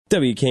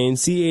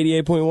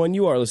WKNC 88.1,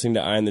 you are listening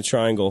to Eye on the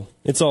Triangle.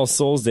 It's All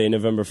Souls Day,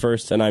 November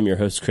 1st, and I'm your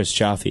host, Chris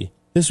Chaffee.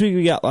 This week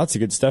we got lots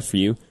of good stuff for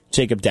you.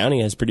 Jacob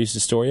Downing has produced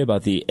a story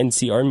about the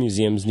NCR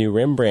Museum's new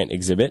Rembrandt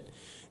exhibit.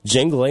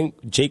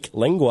 Jake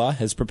Langlois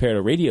has prepared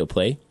a radio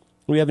play.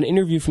 We have an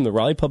interview from the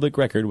Raleigh Public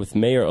Record with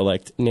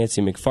Mayor-elect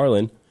Nancy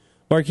McFarland.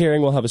 Mark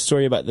Herring will have a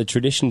story about the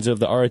traditions of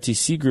the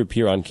ROTC group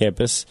here on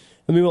campus.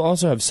 And we will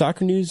also have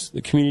soccer news,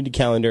 the community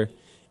calendar,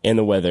 and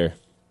the weather.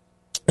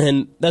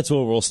 And that's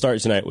where we'll start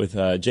tonight with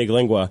Jake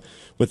Langlois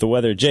with the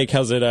weather. Jake,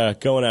 how's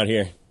it going out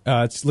here?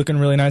 It's looking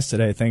really nice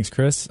today. Thanks,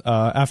 Chris.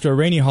 After a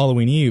rainy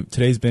Halloween Eve,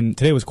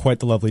 today was quite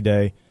the lovely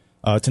day.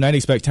 Tonight,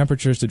 expect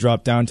temperatures to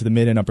drop down to the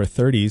mid and upper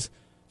 30s.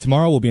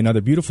 Tomorrow will be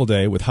another beautiful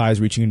day with highs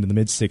reaching into the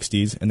mid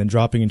 60s and then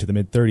dropping into the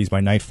mid 30s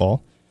by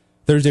nightfall.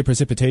 Thursday,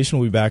 precipitation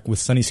will be back with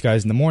sunny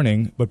skies in the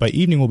morning, but by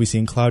evening we'll be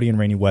seeing cloudy and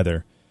rainy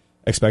weather.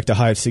 Expect a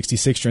high of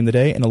 66 during the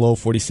day and a low of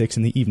 46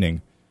 in the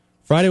evening.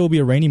 Friday will be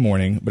a rainy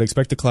morning, but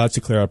expect the clouds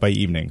to clear out by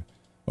evening.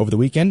 Over the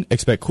weekend,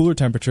 expect cooler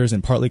temperatures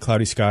and partly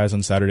cloudy skies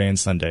on Saturday and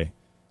Sunday.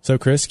 So,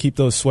 Chris, keep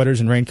those sweaters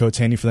and raincoats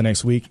handy for the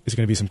next week. It's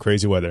going to be some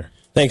crazy weather.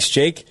 Thanks,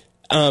 Jake.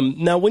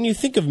 Now, when you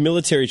think of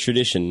military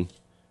tradition,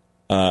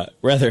 when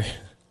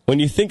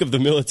you think of the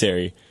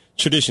military,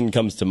 tradition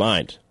comes to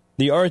mind.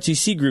 The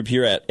ROTC group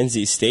here at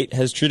NC State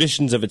has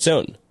traditions of its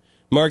own.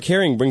 Mark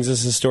Herring brings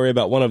us a story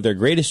about one of their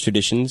greatest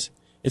traditions.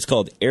 It's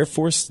called Air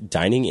Force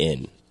Dining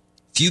In.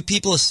 Few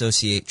people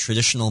associate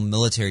traditional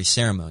military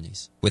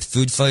ceremonies with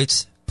food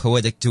fights,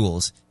 poetic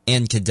duels,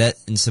 and cadet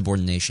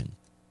insubordination.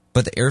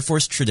 But the Air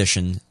Force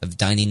tradition of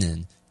dining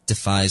in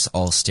defies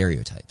all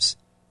stereotypes.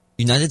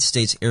 United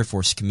States Air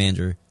Force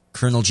Commander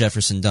Colonel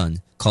Jefferson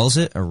Dunn calls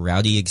it a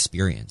rowdy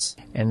experience.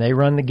 And they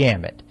run the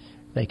gamut.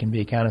 They can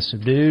be kind of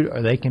subdued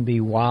or they can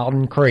be wild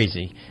and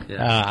crazy.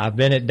 Yeah. I've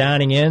been at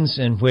dining ins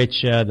in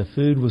which the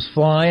food was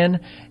flying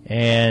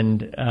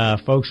and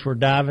folks were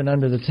diving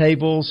under the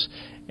tables,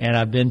 and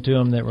I've been to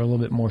them that were a little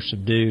bit more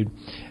subdued.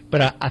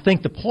 But I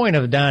think the point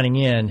of dining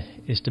in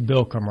is to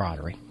build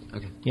camaraderie.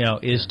 Okay.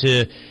 Is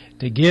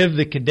to give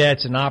the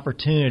cadets an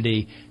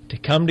opportunity to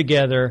come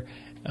together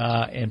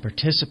and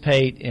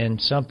participate in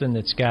something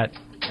that's got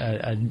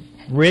a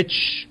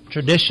rich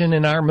tradition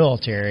in our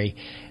military,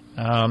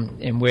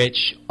 in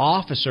which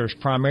officers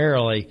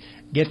primarily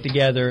get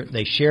together,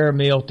 they share a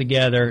meal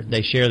together,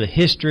 they share the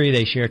history,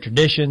 they share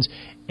traditions,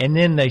 and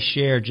then they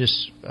share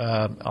just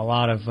a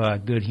lot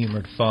of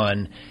good-humored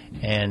fun,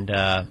 and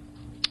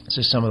it's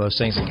just some of those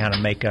things that kind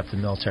of make up the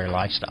military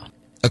lifestyle.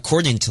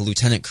 According to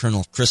Lieutenant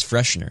Colonel Chris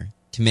Freshner,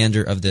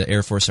 commander of the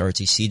Air Force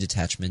ROTC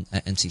detachment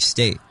at NC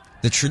State,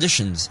 the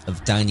traditions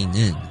of dining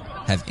in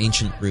have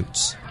ancient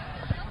roots.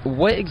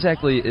 What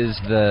exactly is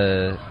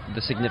the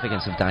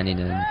significance of dining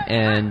in,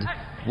 and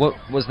what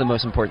was the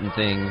most important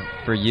thing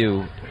for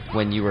you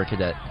when you were a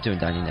cadet doing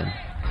dining in?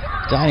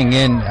 Dining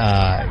in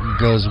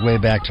goes way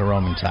back to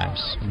Roman times,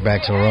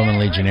 back to Roman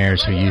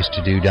legionnaires who used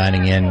to do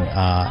dining in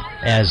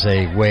as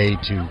a way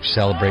to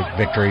celebrate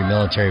victory,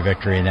 military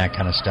victory, and that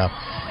kind of stuff.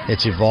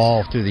 It's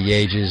evolved through the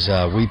ages.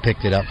 We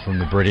picked it up from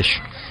the British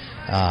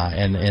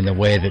and the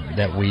way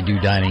that we do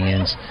dining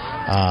ins.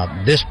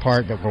 This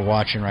part that we're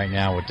watching right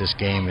now with this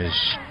game is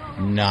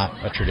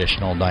not a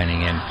traditional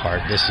dining in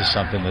part. This is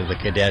something that the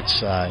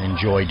cadets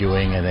enjoy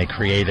doing, and they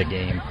create a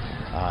game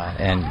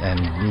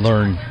and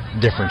learn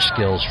different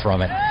skills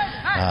from it.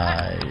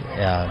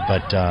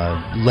 But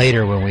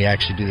later, when we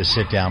actually do the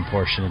sit-down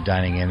portion of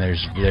dining in,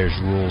 there's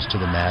rules to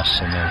the mess,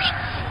 and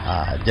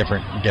there's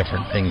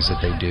different things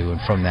that they do,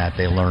 and from that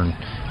they learn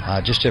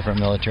just different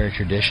military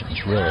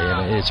traditions. Really,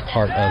 and it's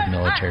part of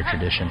military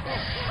tradition.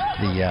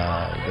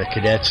 The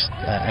cadets,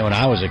 when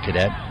I was a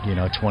cadet,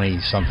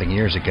 20-something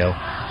years ago,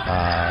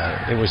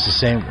 it was the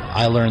same.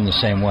 I learned the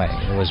same way.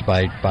 It was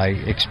by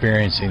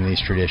experiencing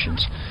these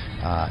traditions.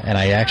 And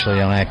I actually,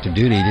 on active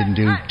duty, didn't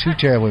do too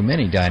terribly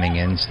many dining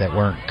ins that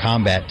weren't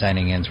combat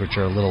dining ins, which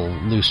are a little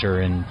looser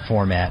in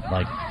format,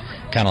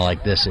 kind of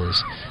like this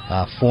is.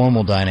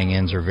 Formal dining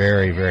ins are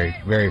very, very,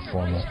 very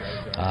formal.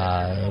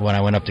 When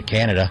I went up to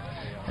Canada,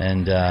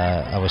 and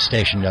I was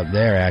stationed up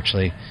there,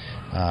 actually,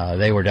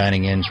 they were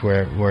dining ins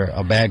where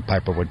a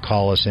bagpiper would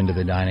call us into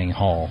the dining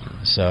hall.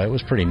 So it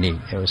was pretty neat.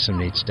 It was some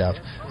neat stuff.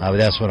 But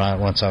that's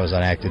once I was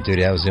on active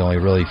duty, that was the only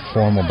really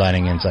formal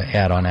dining ins I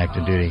had on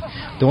active duty.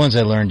 The ones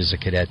I learned as a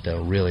cadet,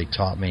 though, really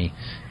taught me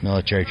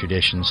military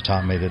traditions,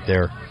 taught me that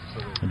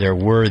there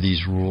were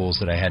these rules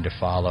that I had to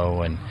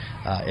follow,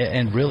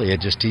 and really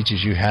it just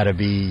teaches you how to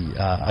be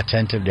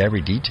attentive to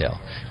every detail,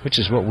 which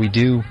is what we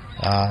do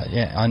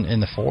in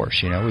the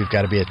force. We've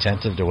got to be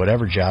attentive to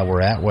whatever job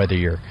we're at, whether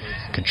you're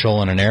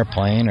controlling an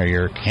airplane or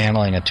you're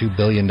handling a $2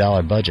 billion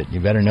budget. You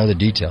better know the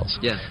details.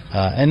 Yeah.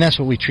 And that's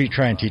what we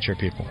try and teach our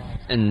people.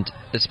 And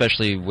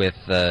especially with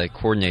the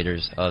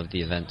coordinators of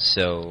the event.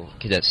 So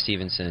Cadet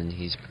Stevenson,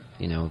 he's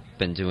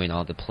been doing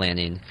all the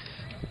planning.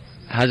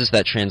 how does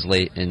that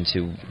translate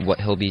into what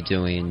he'll be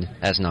doing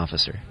as an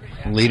officer?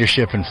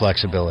 Leadership and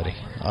flexibility.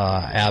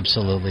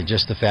 Absolutely.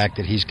 Just the fact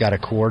that he's got to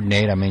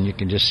coordinate. I mean, you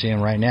can just see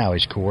him right now.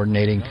 He's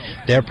coordinating.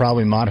 They're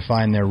probably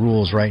modifying their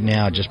rules right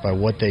now just by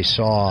what they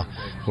saw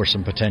were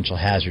some potential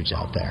hazards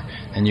out there.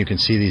 And you can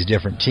see these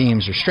different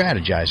teams are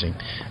strategizing.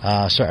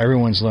 So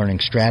everyone's learning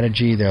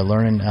strategy. They're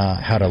learning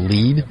how to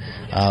lead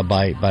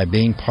by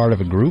being part of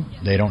a group.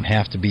 They don't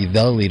have to be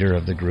the leader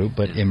of the group,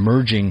 but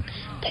emerging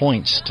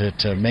points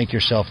to make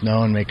yourself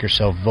known, make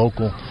yourself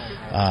vocal.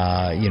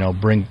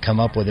 Come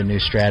up with a new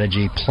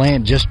strategy,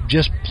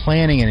 just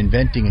planning and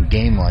inventing a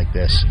game like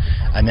this,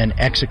 and then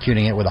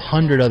executing it with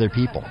 100 other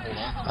people.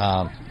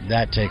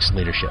 That takes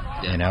leadership,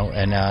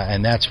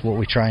 and that's what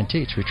we try and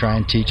teach. We try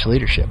and teach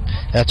leadership.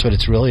 That's what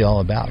it's really all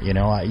about.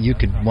 You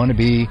could want to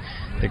be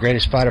the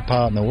greatest fighter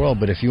pilot in the world,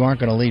 but if you aren't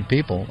going to lead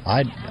people,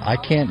 I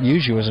can't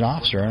use you as an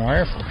officer in our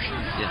Air Force.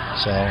 Yeah.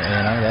 So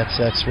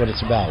that's what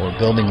it's about. We're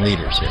building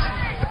leaders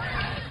here.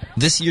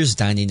 This year's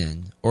Dining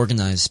In,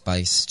 organized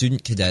by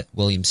student cadet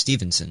William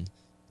Stevenson,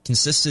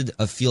 consisted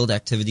of field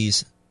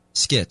activities,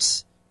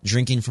 skits,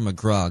 drinking from a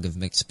grog of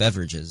mixed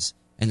beverages,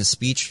 and a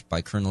speech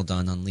by Colonel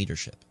Dunn on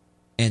leadership.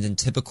 And in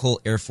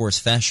typical Air Force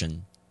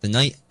fashion, the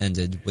night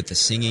ended with the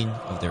singing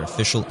of their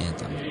official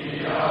anthem.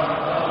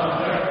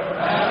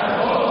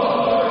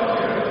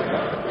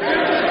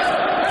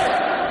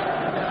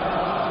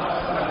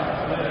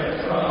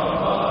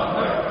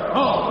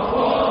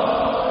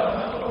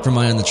 From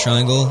Eye on the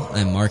Triangle,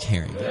 I'm Mark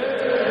Herring.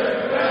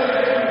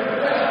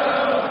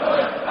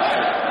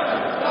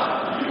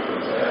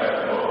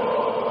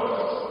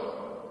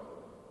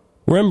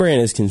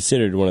 Rembrandt is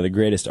considered one of the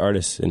greatest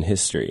artists in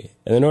history,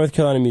 and the North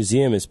Carolina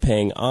Museum is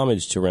paying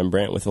homage to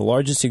Rembrandt with the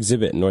largest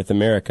exhibit in North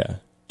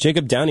America.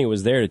 Jacob Downey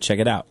was there to check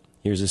it out.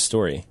 Here's his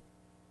story.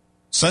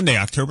 Sunday,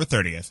 October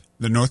 30th,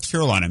 the North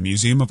Carolina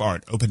Museum of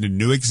Art opened a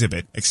new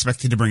exhibit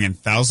expected to bring in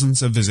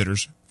thousands of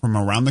visitors from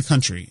around the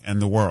country and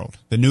the world.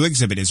 The new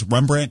exhibit is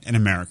Rembrandt in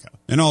America.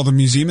 In all, the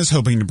museum is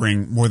hoping to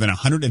bring more than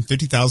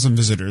 150,000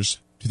 visitors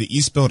to the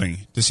East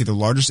Building to see the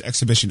largest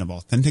exhibition of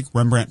authentic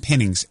Rembrandt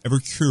paintings ever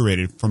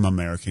curated from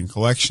American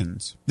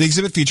collections. The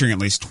exhibit, featuring at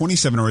least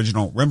 27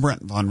 original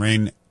Rembrandt von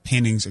Rijn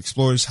paintings,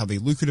 explores how the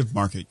lucrative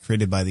market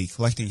created by the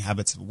collecting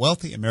habits of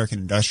wealthy American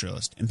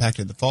industrialists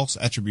impacted the false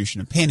attribution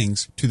of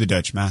paintings to the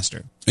Dutch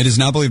master. It is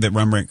now believed that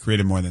Rembrandt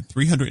created more than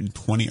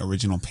 320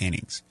 original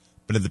paintings,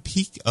 but at the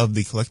peak of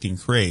the collecting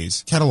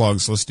craze,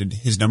 catalogs listed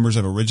his numbers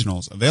of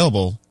originals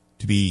available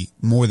to be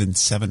more than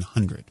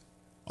 700.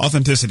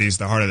 Authenticity is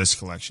the heart of this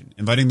collection,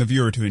 inviting the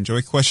viewer to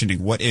enjoy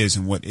questioning what is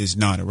and what is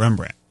not a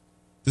Rembrandt.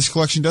 This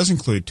collection does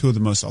include two of the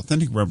most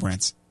authentic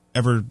Rembrandts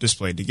ever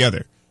displayed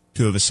together,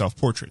 two of his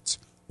self-portraits,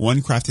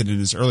 one crafted in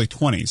his early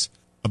 20s,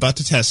 about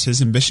to test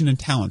his ambition and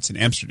talents in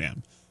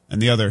Amsterdam,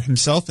 and the other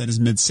himself in his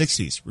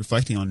mid-60s,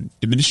 reflecting on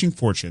diminishing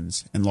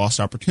fortunes and lost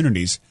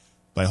opportunities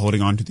by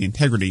holding on to the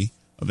integrity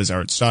of his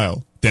art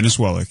style. Dennis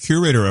Weller,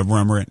 curator of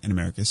Rembrandt in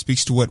America,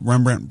 speaks to what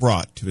Rembrandt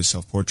brought to his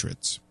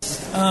self-portraits.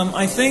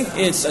 I think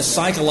it's a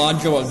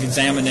psychological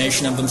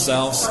examination of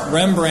themselves.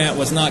 Rembrandt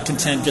was not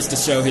content just to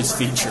show his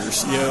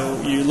features.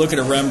 You look at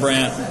a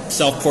Rembrandt,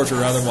 self-portrait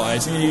or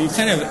otherwise, and you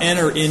kind of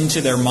enter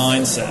into their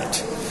mindset.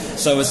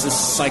 So it's this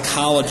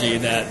psychology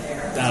that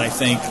I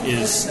think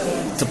is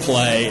to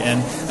play,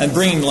 and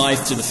bringing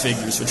life to the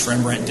figures, which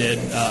Rembrandt did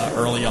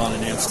early on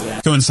in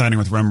Amsterdam. Coinciding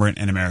with Rembrandt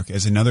in America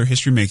is another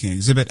history-making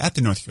exhibit at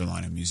the North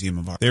Carolina Museum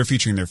of Art. They are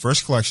featuring their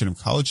first collection of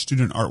college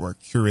student artwork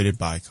curated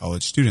by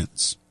college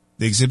students.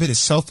 The exhibit is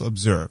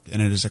self-observed,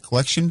 and it is a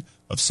collection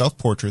of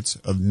self-portraits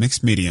of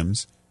mixed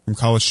mediums from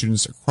college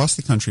students across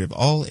the country of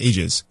all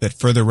ages that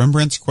further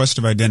Rembrandt's quest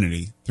of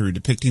identity through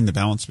depicting the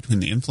balance between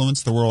the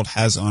influence the world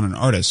has on an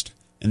artist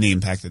and the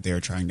impact that they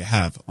are trying to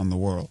have on the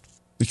world.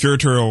 The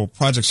curatorial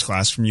projects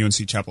class from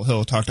UNC Chapel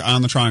Hill talked to Eye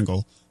on the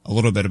Triangle a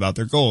little bit about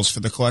their goals for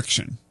the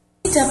collection.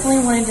 We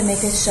definitely wanted to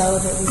make a show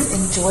that was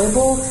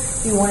enjoyable.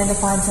 We wanted to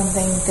find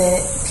something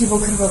that people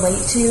could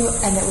relate to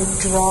and that would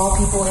draw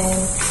people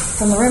in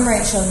from the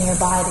Rembrandt show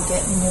nearby to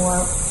get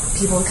more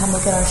people to come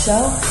look at our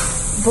show.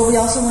 But we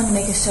also wanted to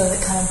make a show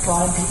that kind of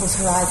broadened people's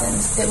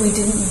horizons, that we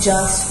didn't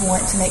just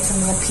want to make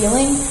something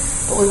appealing,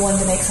 but we wanted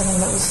to make something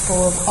that was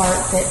full of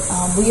art that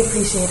we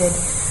appreciated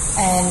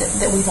and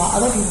that we thought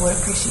other people would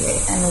appreciate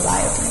and was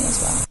eye-opening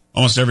as well.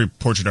 Almost every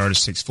portrait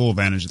artist takes full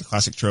advantage of the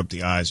classic trope,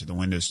 the eyes are the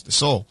windows to the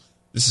soul.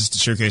 This is to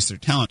showcase their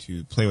talent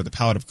to play with the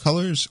palette of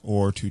colors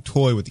or to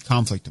toy with the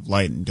conflict of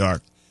light and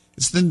dark.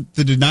 It's the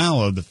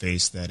denial of the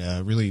face that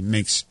really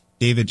makes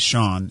David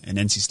Shawn, an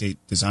NC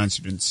State design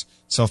student's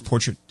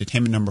self-portrait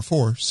Detainment Number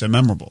 4, so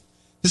memorable.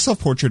 His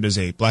self-portrait is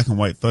a black and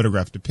white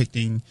photograph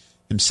depicting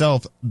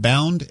himself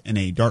bound in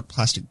a dark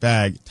plastic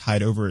bag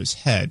tied over his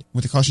head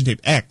with a caution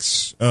tape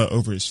X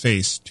over his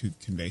face to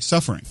convey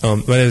suffering. My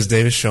name is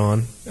David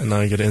Shawn, and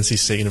I go to NC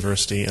State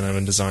University, and I'm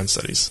in design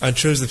studies. I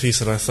chose the piece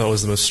that I thought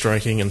was the most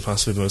striking and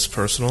possibly the most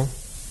personal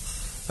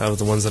out of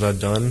the ones that I'd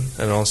done,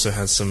 and it also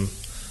had some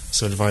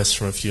advice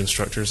from a few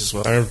instructors as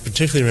well. I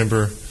particularly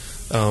remember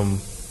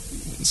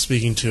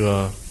speaking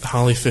to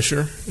Holly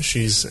Fisher.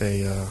 She's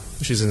an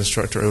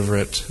instructor over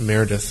at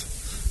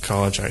Meredith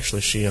College.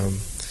 Actually,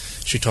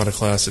 she taught a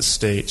class at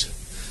State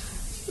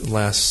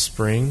last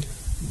spring,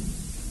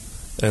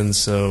 and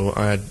so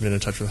I had been in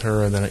touch with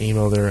her, and then I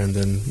emailed her, and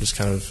then just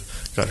kind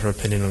of got her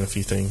opinion on a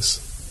few things.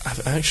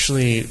 I'm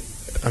actually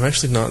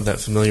not that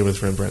familiar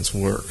with Rembrandt's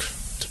work,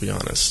 to be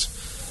honest,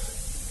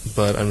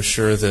 but I'm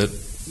sure that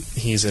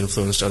he's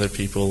influenced other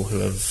people who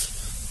have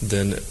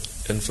then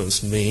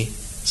influenced me.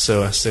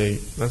 So I'd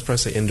probably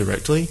say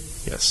indirectly,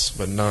 yes,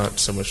 but not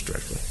so much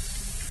directly.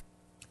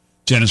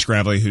 Janice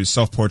Gravely, whose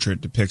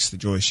self-portrait depicts the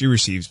joy she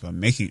receives by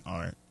making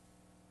art,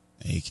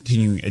 a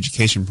continuing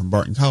education from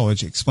Barton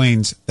College,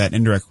 explains that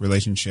indirect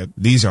relationship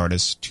these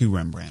artists to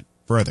Rembrandt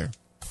further.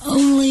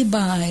 Only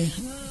by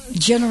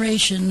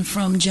generation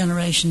from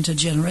generation to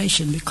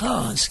generation,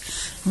 because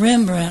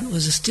Rembrandt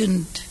was a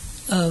student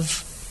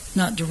of,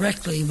 not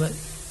directly, but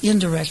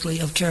indirectly,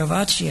 of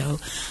Caravaggio,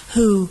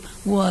 who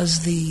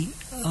was the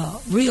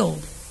real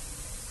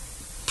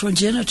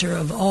progenitor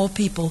of all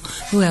people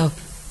who have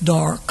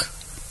dark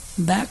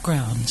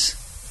backgrounds.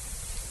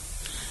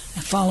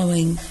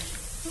 Following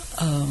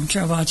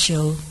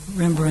Caravaggio,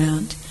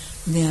 Rembrandt,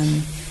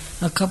 then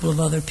a couple of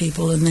other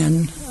people, and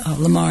then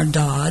Lamar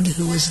Dodd,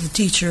 who was the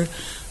teacher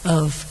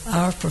of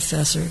our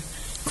professor,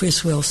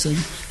 Chris Wilson,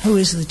 who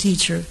is the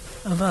teacher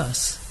of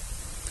us.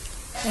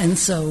 And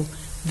so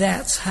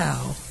that's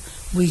how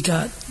we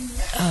got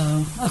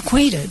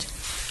acquainted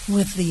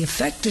with the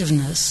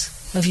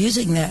effectiveness of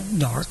using that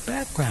dark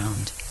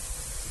background.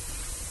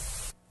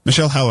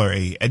 Michelle Heller,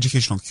 a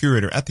educational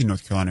curator at the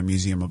North Carolina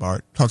Museum of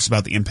Art, talks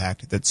about the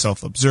impact that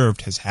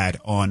Self-Observed has had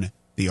on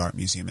the art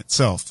museum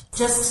itself.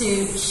 Just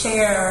to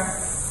share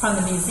from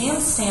the museum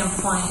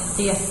standpoint,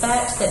 the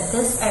effect that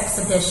this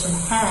exhibition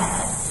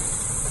had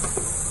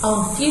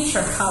on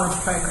future college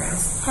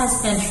programs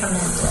has been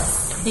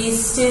tremendous.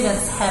 These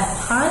students have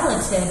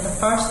piloted the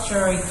First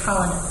Jury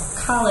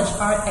College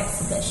Art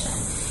Exhibition,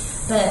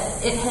 but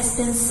it has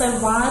been so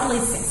widely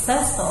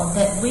successful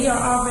that we are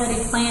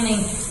already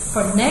planning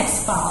for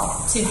next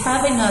fall to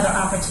have another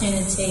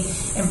opportunity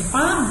in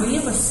prime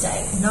real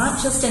estate, not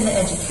just in the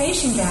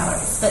education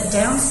galleries, but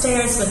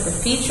downstairs with the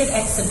featured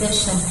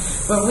exhibition,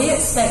 where we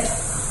expect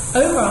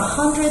over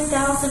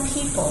 100,000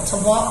 people to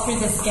walk through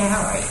this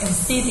gallery and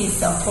see these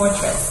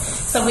self-portraits.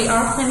 So we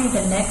are planning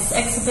the next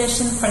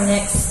exhibition for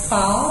next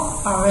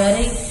fall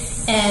already,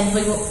 and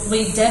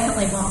we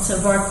definitely want to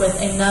work with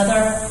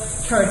another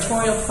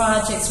curatorial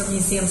projects or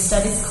museum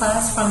studies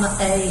class from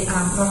a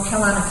North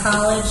Carolina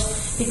college,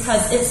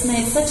 because it's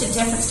made such a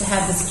difference to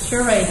have this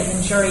curated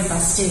and juried by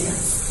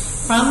students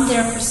from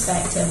their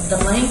perspective, the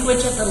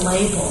language of the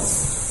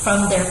labels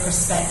from their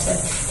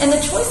perspective, and the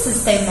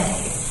choices they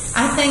made.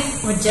 I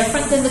think were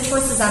different than the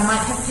choices I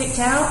might have picked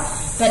out,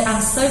 but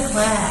I'm so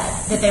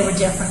glad that they were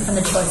different from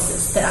the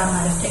choices that I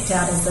might have picked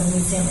out as a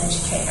museum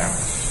educator.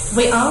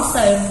 We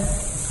also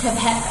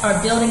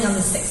are building on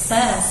the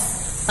success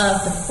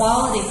of the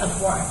quality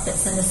of work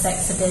that's in this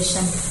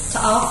exhibition to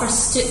offer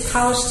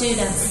college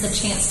students the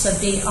chance to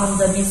be on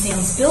the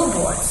museum's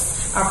billboards,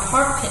 our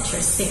Park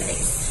Pictures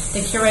series.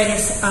 The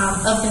curators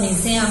of the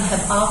museum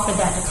have offered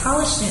that to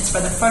college students for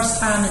the first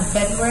time in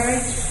February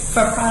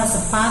for a price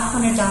of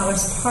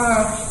 $500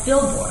 per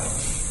billboard.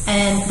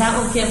 And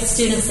that will give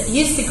students that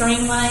use the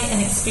Greenway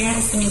and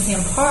experience the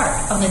museum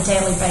park on a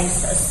daily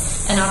basis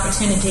an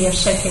opportunity of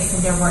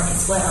showcasing their work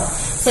as well.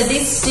 So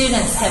these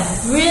students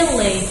have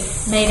really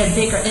made a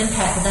bigger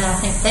impact than I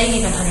think they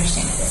even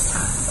understand at this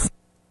time.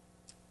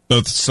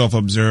 Both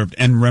Self-Observed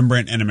and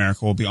Rembrandt in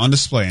America will be on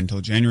display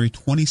until January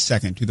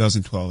 22nd,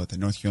 2012 at the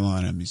North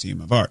Carolina Museum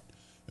of Art.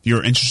 If you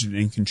are interested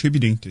in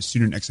contributing to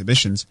student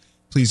exhibitions,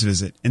 please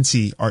visit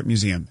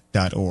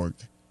ncartmuseum.org.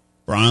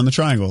 For Eye on the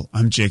Triangle,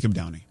 I'm Jacob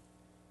Downey.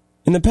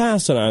 In the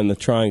past on Eye on the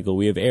Triangle,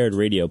 we have aired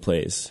radio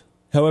plays.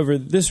 However,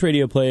 this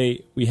radio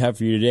play we have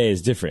for you today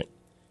is different.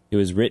 It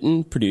was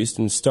written, produced,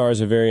 and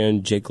stars our very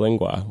own Jake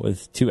Langlois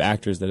with two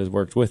actors that has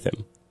worked with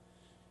him.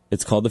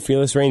 It's called The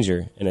Fearless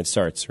Ranger, and it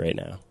starts right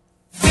now.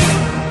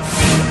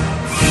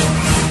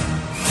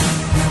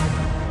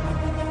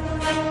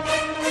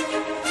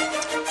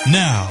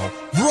 Now,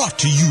 brought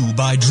to you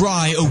by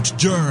Dry Oat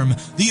Germ,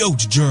 the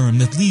oat germ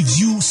that leaves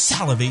you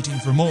salivating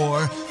for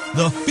more,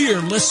 The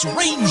Fearless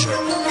Ranger.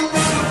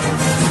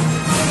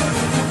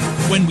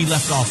 When we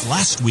left off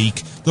last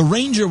week, the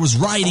Ranger was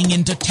riding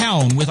into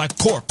town with a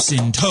corpse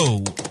in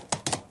tow.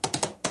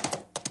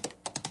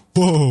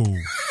 Whoa.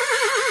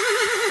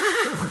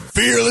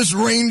 Fearless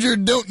Ranger,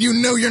 don't you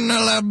know you're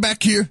not allowed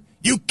back here?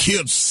 You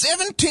killed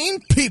 17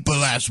 people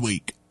last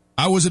week.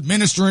 I was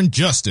administering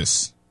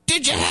justice.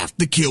 Did you have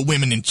to kill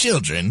women and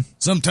children?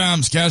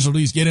 Sometimes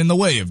casualties get in the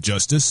way of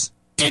justice.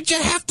 Did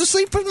you have to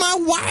sleep with my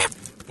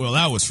wife? Well,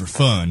 that was for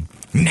fun.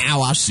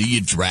 Now I see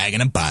you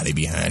dragging a body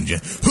behind you.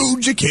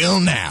 Who'd you kill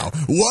now?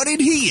 What did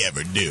he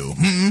ever do,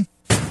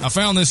 I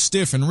found this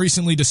stiff and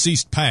recently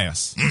deceased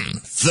pass.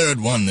 Third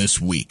one this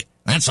week.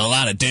 That's a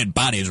lot of dead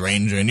bodies,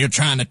 Ranger, and you're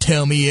trying to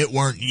tell me it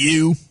weren't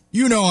you?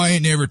 You know I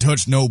ain't never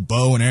touched no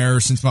bow and arrow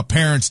since my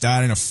parents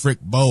died in a frick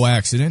bow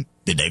accident.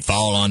 Did they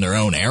fall on their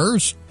own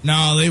errors?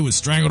 No, they was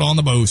strangled on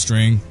the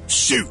bowstring.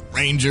 Shoot,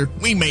 Ranger,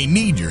 we may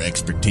need your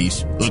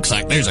expertise. Looks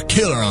like there's a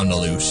killer on the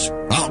loose.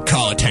 I'll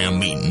call a town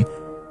meeting.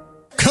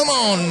 Come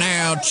on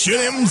now,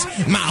 chillums.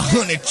 My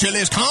honey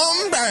chilies,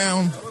 calm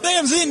down.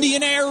 Them's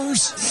Indian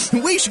errors.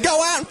 We should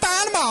go out and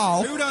find them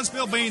all. Who done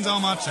spilled beans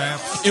on my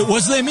chap? It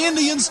was them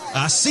Indians.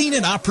 I seen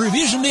it, I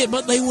provisioned it,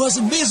 but they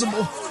wasn't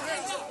visible.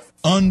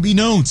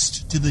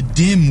 Unbeknownst to the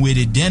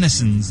dim-witted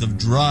denizens of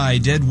dry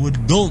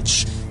Deadwood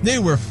Gulch, they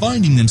were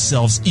finding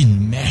themselves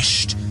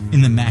enmeshed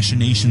in the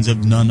machinations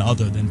of none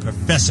other than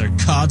Professor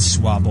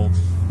Codswabble,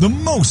 the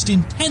most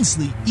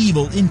intensely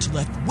evil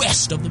intellect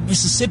west of the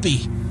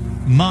Mississippi,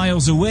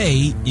 miles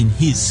away in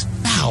his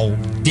foul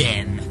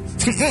den.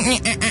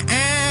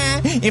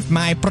 If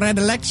my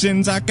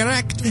predilections are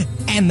correct,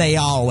 and they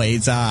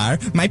always are,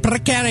 my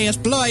precarious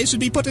ploy should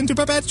be put into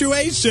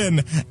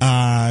perpetuation.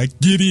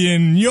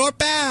 Gideon, you're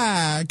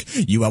back.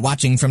 You are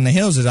watching from the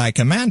hills as I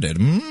commanded,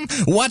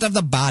 What of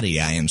the body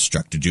I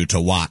instructed you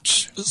to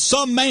watch?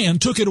 Some man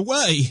took it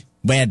away.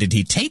 Where did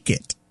he take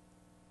it?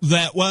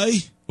 That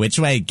way. Which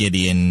way,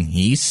 Gideon?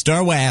 East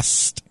or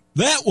west?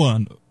 That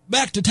one.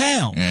 Back to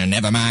town.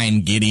 Never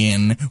mind,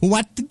 Gideon.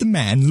 What did the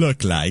man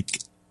look like?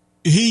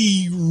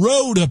 He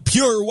rode a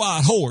pure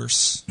white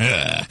horse.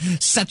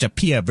 Such a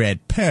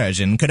purebred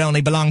Persian could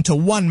only belong to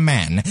one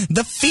man,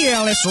 the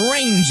fearless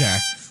Ranger.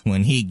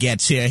 When he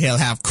gets here, he'll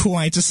have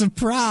quite a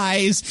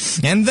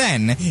surprise. And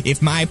then,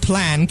 if my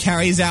plan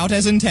carries out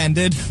as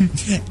intended,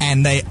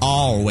 and they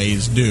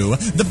always do,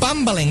 the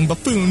bumbling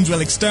buffoons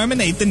will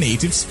exterminate the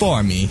natives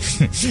for me.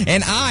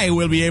 And I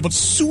will be able to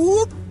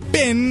swoop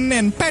in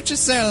and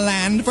purchase their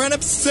land for an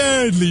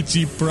absurdly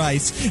cheap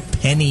price.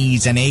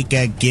 Pennies an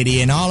acre,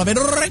 Gideon, all of it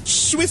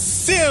rich with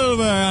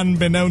silver,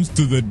 unbeknownst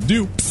to the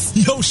dupes.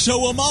 You'll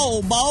show 'em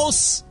all,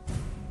 boss.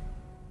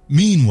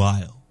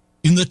 Meanwhile,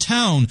 in the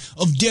town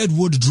of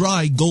Deadwood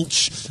Dry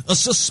Gulch, a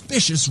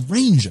suspicious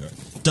ranger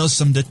does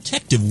some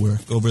detective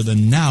work over the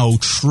now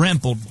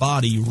trampled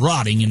body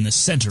rotting in the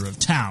center of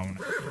town.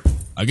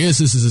 I guess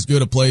this is as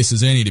good a place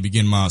as any to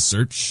begin my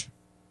search.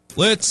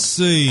 Let's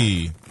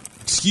see.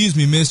 Excuse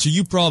me, mister,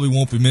 you probably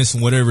won't be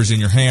missing whatever's in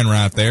your hand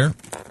right there.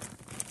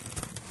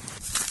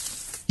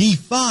 He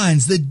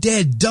finds the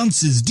dead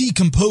dunce's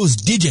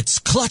decomposed digits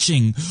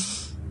clutching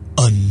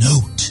a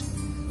note.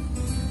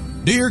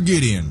 Dear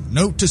Gideon,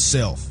 note to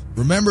self.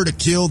 Remember to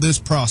kill this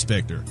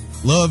prospector.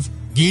 Love,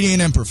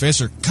 Gideon and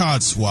Professor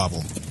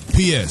Codswabble.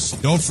 P.S.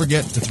 Don't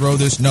forget to throw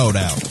this note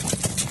out.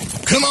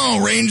 Come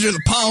on, Ranger,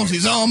 the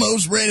policy's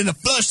almost ready to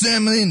flush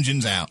them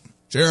engines out.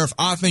 Sheriff,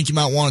 I think you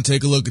might want to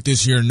take a look at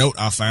this here note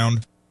I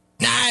found.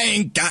 I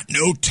ain't got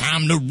no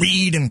time to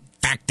read. In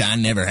fact, I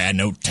never had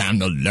no time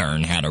to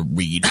learn how to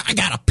read. I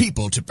got a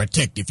people to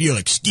protect, if you'll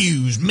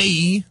excuse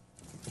me.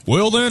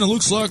 Well then, it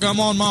looks like I'm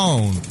on my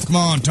own. Come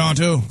on,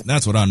 Tonto.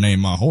 That's what I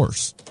named my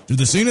horse. To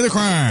the scene of the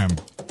crime.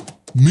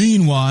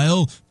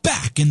 Meanwhile,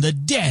 back in the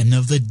den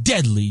of the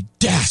deadly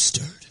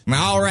dastard.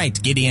 All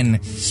right, Gideon.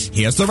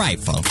 Here's the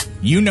rifle.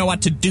 You know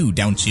what to do,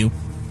 don't you?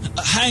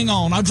 Hang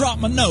on, I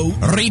dropped my note.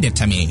 Read it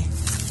to me.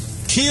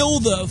 Kill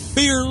the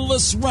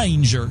fearless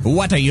ranger.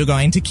 What are you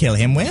going to kill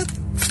him with?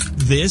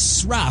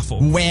 This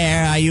rifle.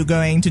 Where are you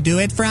going to do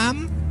it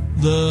from?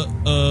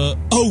 The,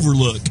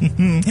 overlook.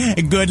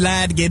 Good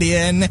lad,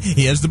 Gideon.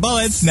 Here's the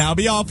bullets. Now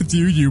be off with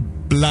you, you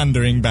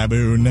blundering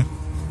baboon.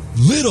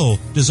 Little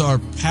does our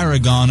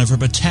paragon of a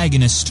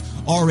protagonist,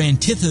 our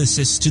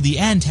antithesis to the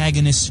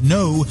antagonist,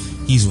 know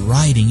he's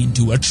riding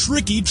into a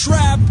tricky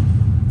trap.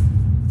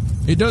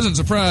 It doesn't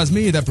surprise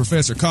me that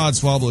Professor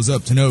Codswabble is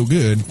up to no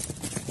good.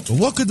 But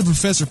what could the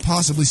professor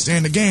possibly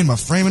stand to gain by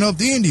framing up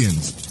the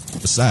Indians?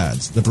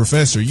 Besides, the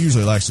professor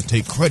usually likes to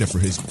take credit for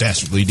his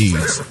dastardly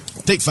deeds.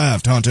 Take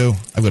 5, Tonto.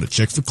 I've got to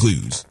check for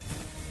clues.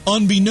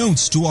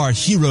 Unbeknownst to our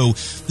hero,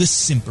 the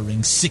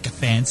simpering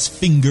sycophant's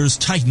fingers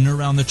tighten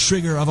around the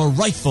trigger of a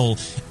rifle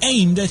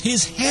aimed at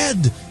his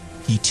head.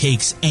 He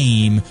takes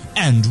aim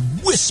and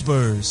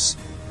whispers,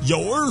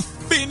 "You're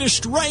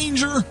finished,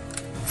 Ranger!"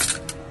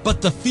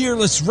 But the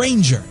fearless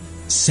Ranger,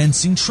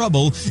 sensing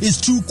trouble, is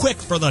too quick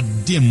for the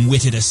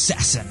dim-witted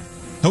assassin.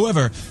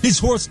 However, his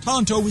horse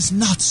Tonto is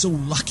not so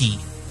lucky.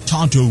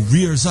 Tonto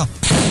rears up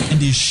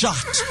and is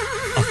shot,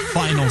 a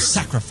final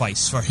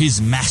sacrifice for his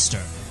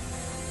master.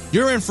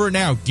 You're in for it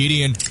now,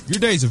 Gideon. Your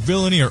days of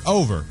villainy are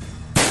over.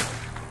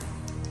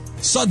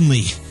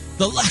 Suddenly,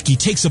 the lackey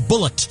takes a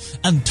bullet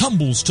and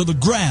tumbles to the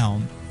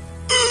ground.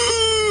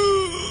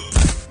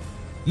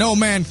 No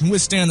man can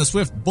withstand the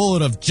swift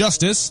bullet of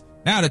justice.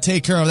 Now to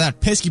take care of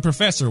that pesky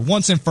professor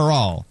once and for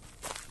all.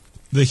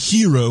 The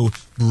hero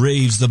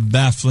braves the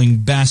baffling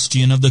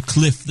bastion of the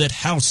cliff that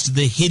housed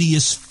the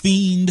hideous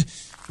fiend.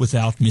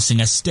 Without missing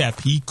a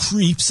step, he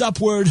creeps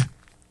upward.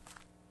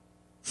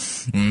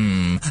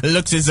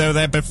 Looks as though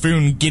that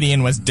buffoon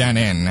Gideon was done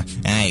in.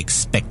 I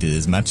expected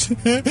as much.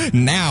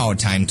 Now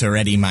time to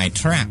ready my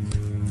trap.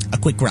 A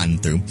quick run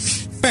through.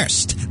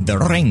 First, the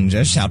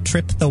ranger shall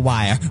trip the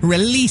wire,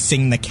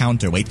 releasing the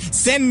counterweight,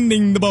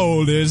 sending the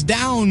boulders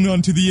down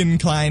onto the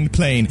inclined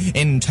plane,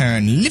 in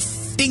turn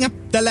lifting lifting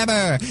up the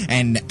lever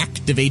and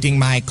activating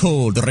my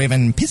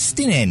coal-driven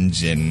piston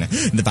engine.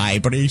 The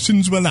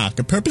vibrations will knock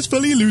a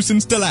purposefully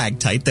loosened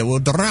stalactite that will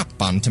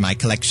drop onto my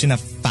collection of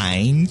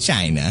fine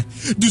china.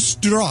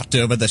 Distraught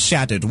over the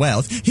shattered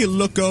wealth, he'll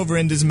look over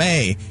in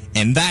dismay,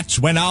 and that's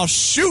when I'll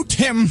shoot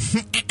him.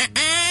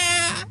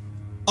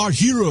 Our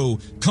hero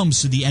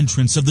comes to the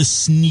entrance of the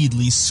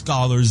Sneedly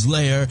Scholar's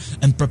lair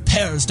and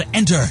prepares to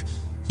enter.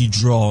 He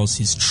draws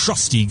his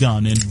trusty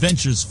gun and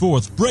ventures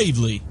forth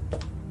bravely.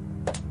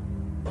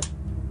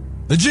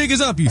 The jig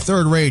is up, you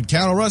third-rate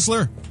cattle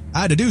rustler.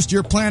 I deduced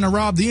your plan to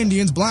rob the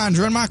Indians blind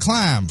during my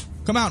climb.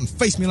 Come out and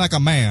face me like a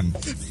man.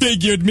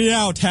 Figured me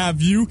out,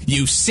 have you,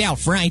 you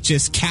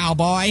self-righteous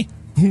cowboy?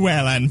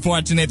 Well,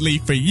 unfortunately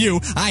for you,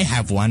 I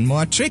have one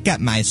more trick up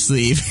my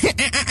sleeve.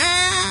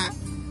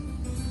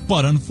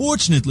 But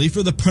unfortunately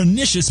for the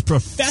pernicious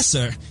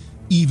professor,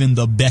 even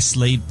the best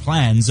laid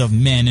plans of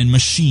man and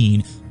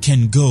machine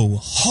can go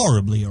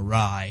horribly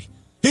awry.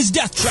 His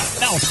death trap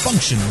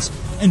malfunctions,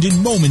 and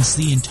in moments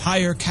the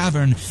entire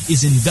cavern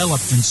is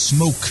enveloped in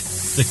smoke.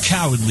 The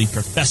cowardly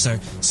professor,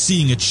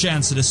 seeing a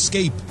chance at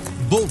escape,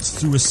 bolts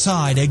through a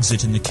side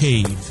exit in the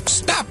cave.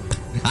 Stop!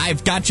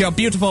 I've got your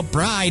beautiful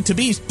bride to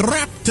be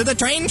strapped to the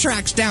train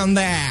tracks down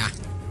there.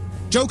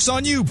 Joke's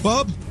on you,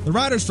 bub. The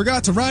riders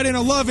forgot to write in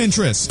a love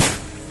interest.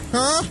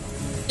 Huh?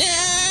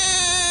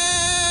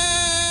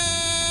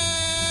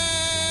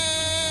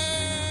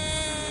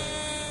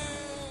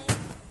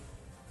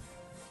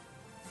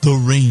 The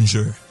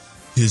Ranger,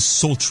 his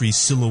sultry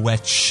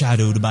silhouette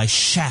shadowed by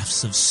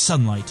shafts of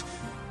sunlight,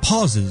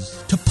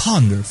 pauses to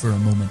ponder for a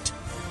moment.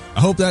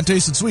 I hope that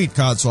tasted sweet,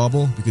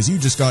 Codswabble, because you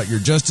just got your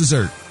just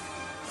dessert.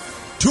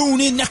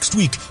 Tune in next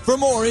week for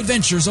more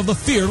adventures of the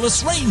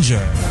Fearless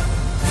Ranger.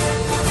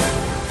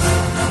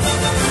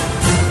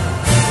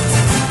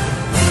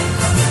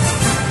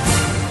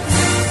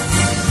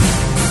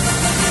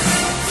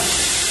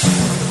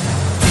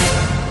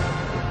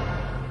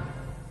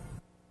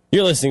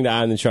 You're listening to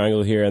Eye on the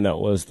Triangle here, and that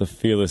was the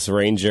Fearless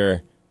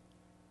Ranger.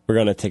 We're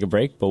going to take a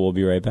break, but we'll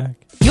be right back.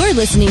 You're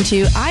listening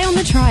to Eye on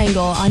the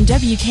Triangle on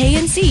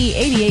WKNC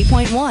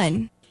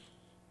 88.1.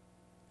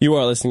 You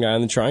are listening to Eye on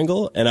the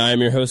Triangle, and I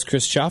am your host,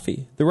 Chris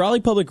Chaffee. The Raleigh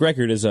Public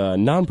Record is a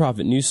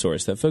nonprofit news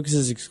source that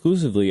focuses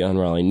exclusively on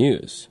Raleigh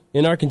news.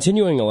 In our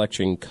continuing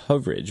election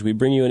coverage, we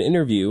bring you an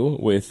interview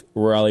with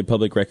Raleigh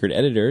Public Record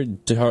editor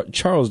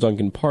Charles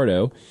Duncan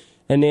Pardo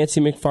and Nancy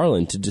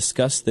McFarland to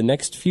discuss the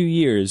next few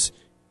years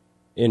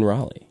in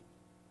Raleigh.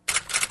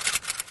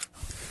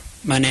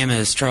 My name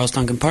is Charles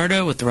Duncan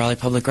Pardo with the Raleigh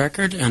Public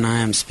Record, and I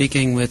am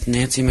speaking with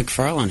Nancy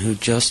McFarland, who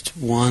just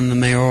won the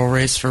mayoral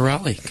race for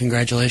Raleigh.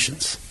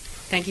 Congratulations.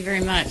 Thank you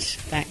very much.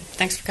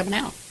 Thanks for coming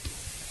out.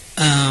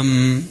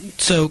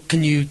 So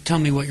can you tell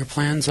me what your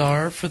plans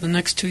are for the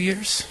next 2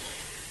 years?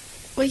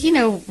 Well, you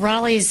know,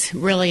 Raleigh's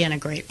really in a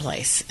great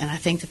place, and I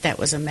think that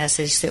was a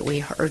message that we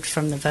heard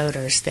from the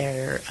voters.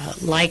 They're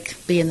like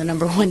being the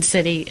number one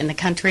city in the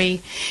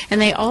country, and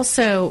they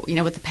also, you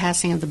know, with the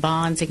passing of the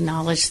bonds,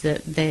 acknowledge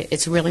that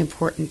it's really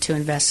important to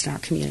invest in our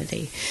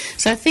community.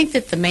 So I think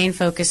that the main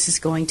focus is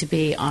going to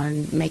be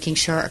on making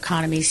sure our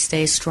economy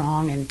stays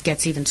strong and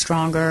gets even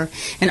stronger,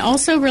 and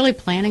also really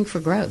planning for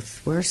growth.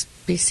 We're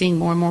seeing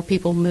more and more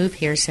people move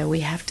here, so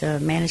we have to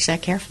manage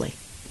that carefully.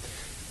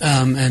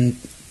 And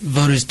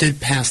voters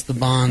did pass the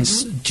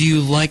bonds. Mm-hmm. Do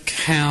you like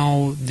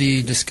how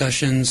the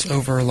discussions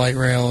over light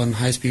rail and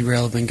high-speed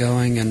rail have been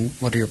going, and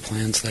what are your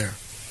plans there?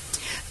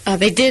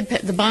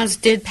 The bonds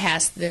did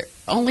pass. The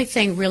only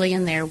thing really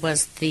in there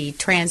was the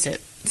transit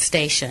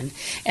station,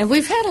 and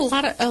we've had a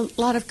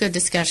lot of good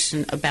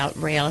discussion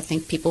about rail. I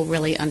think people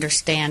really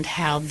understand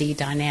how the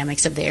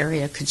dynamics of the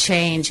area could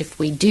change if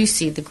we do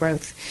see the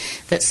growth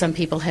that some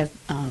people have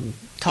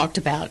talked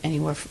about,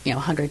 anywhere from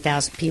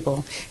 100,000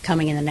 people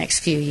coming in the next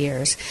few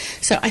years.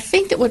 So I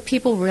think that what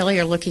people really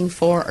are looking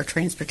for are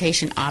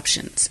transportation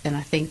options, and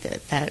I think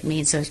that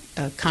means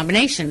a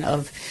combination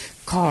of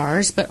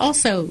cars, but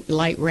also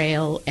light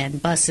rail and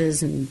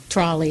buses and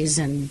trolleys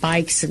and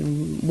bikes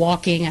and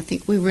walking. I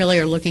think we really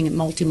are looking at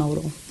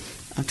multimodal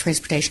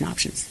transportation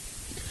options.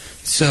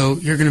 So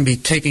you're going to be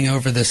taking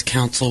over this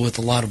council with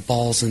a lot of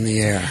balls in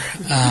the air.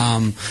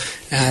 And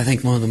I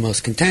think one of the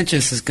most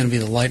contentious is going to be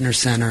the Leitner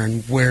Center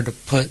and where to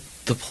put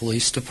the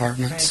police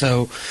department. Right.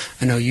 So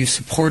I know you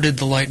supported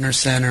the Leitner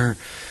Center,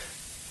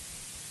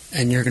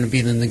 and you're going to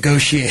be the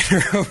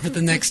negotiator over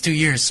the next 2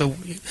 years. So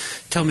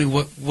tell me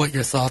what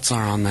your thoughts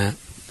are on that.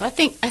 I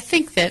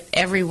think that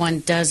everyone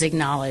does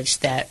acknowledge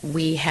that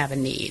we have a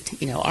need.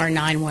 Our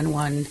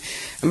 911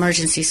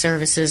 emergency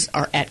services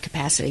are at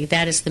capacity.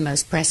 That is the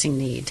most pressing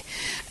need.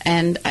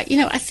 And,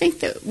 I think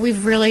that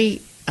we've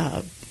really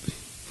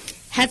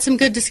had some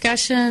good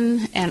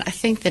discussion, and I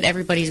think that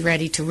everybody's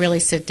ready to really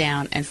sit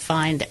down and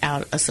find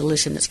out a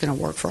solution that's going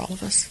to work for all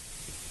of us.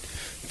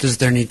 Does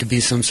there need to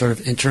be some sort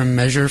of interim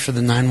measure for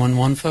the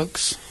 911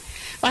 folks?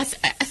 Well,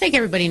 I think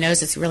everybody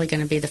knows it's really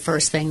going to be the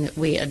first thing that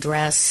we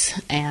address,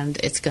 and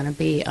it's going to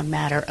be a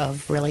matter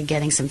of really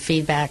getting some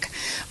feedback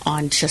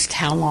on just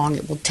how long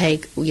it will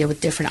take, with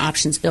different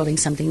options, building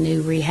something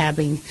new,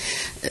 rehabbing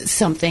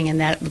something, and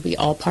that will be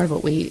all part of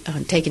what we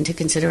take into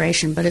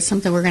consideration. But it's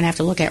something we're going to have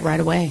to look at right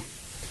away.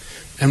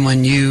 And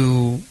when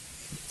you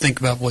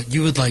think about what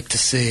you would like to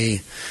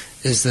see,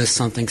 is this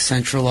something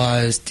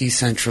centralized,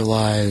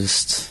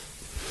 decentralized?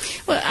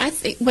 Well, I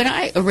think when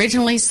I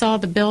originally saw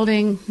the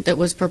building that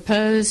was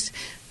proposed,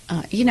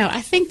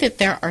 I think that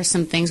there are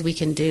some things we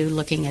can do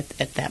looking at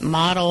that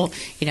model.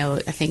 I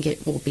think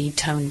it will be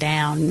toned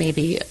down,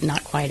 maybe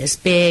not quite as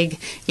big,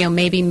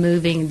 maybe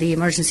moving the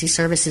emergency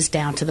services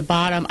down to the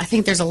bottom. I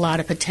think there's a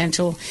lot of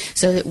potential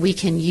so that we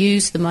can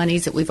use the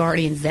monies that we've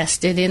already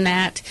invested in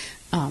that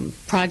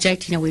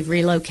project. We've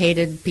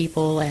relocated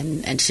people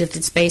and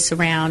shifted space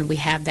around. We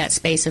have that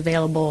space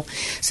available.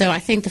 So I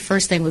think the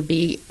first thing would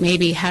be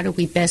maybe how do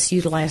we best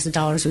utilize the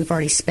dollars we've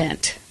already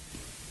spent?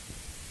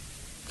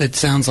 It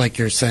sounds like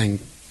you're saying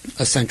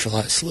a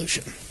centralized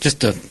solution.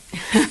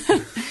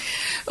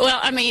 Well,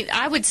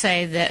 I would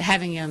say that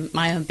having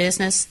my own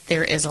business,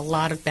 there is a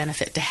lot of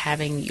benefit to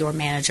having your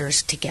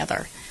managers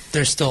together.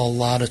 There's still a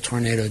lot of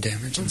tornado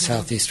damage in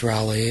southeast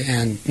Raleigh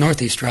and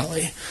northeast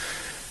Raleigh.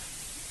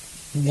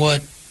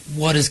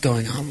 What is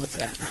going on with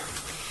that?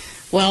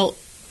 Well,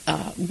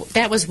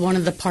 that was one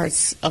of the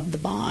parts of the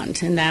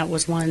bond, and that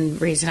was one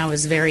reason I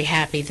was very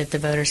happy that the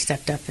voters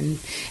stepped up and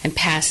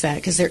passed that,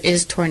 because there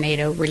is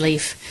tornado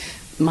relief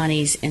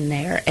monies in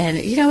there. And,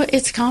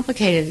 it's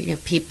complicated.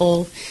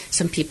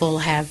 Some people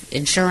have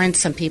insurance.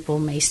 Some people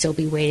may still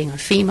be waiting on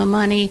FEMA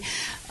money.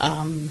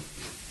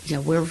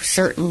 We're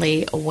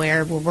certainly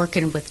aware. We're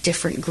working with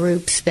different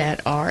groups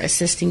that are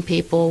assisting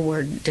people.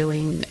 We're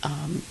doing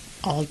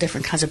all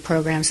different kinds of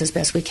programs as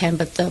best we can,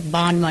 but the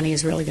bond money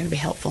is really going to be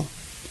helpful.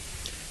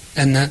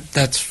 And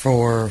that's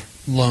for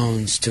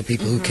loans to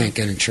people who can't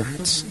get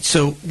insurance.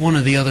 So one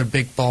of the other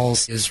big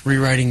balls is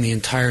rewriting the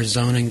entire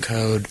zoning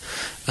code.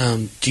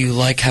 Do you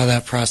like how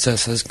that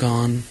process has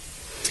gone?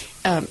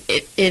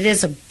 It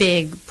is a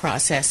big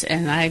process,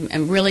 and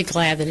I'm really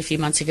glad that a few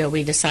months ago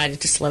we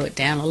decided to slow it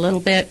down a little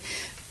bit.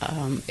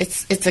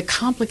 It's a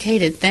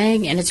complicated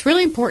thing, and it's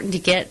really important to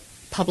get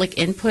public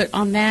input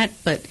on that,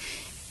 but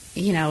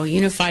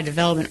Unified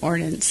Development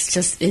Ordinance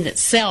just in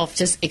itself,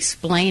 just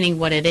explaining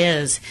what it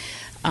is,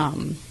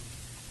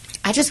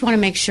 I just want to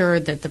make sure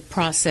that the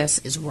process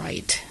is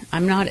right.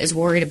 I'm not as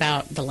worried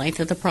about the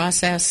length of the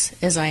process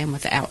as I am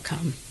with the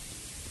outcome.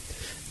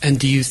 And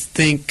do you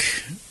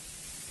think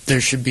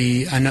there should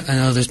be, I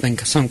know there's been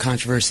some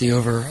controversy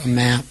over a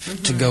map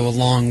to go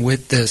along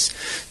with this.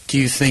 Do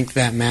you think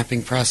that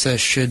mapping process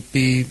should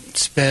be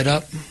sped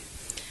up?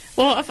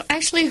 Well, I've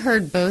actually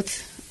heard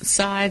both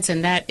sides,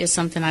 and that is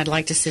something I'd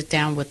like to sit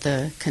down with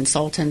the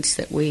consultants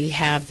that we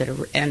have that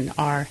are, and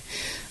our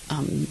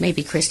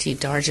maybe Christy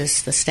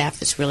Dargis, the staff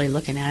that's really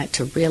looking at it,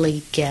 to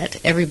really get,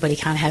 everybody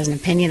kind of has an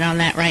opinion on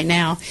that right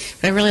now,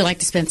 but I'd really like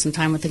to spend some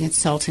time with the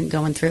consultant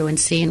going through and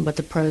seeing what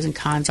the pros and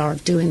cons are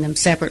of doing them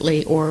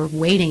separately or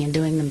waiting and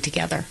doing them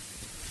together.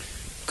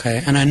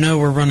 Okay, and I know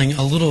we're running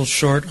a little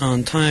short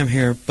on time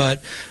here,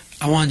 but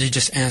I wanted to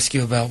just ask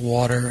you about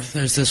water.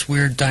 There's this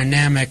weird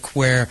dynamic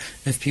where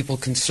if people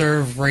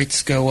conserve,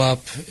 rates go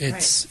up.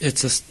 It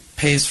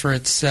pays for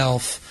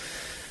itself.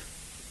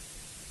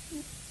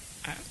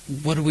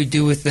 What do we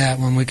do with that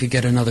when we could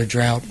get another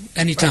drought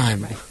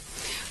anytime?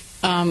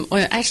 Well,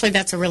 actually,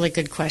 that's a really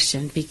good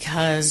question,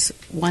 because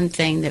one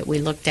thing that we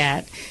looked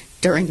at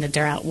during the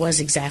drought was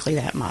exactly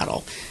that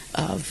model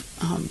of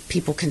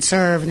people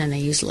conserve and then they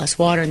use less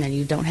water and then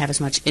you don't have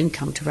as much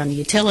income to run the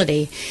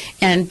utility.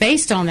 And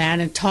based on that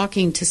and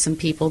talking to some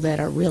people that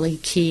are really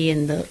key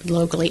in the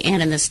locally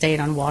and in the state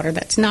on water,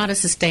 that's not a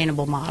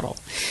sustainable model.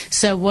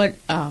 So what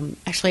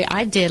actually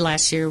I did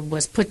last year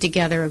was put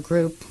together a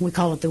group, we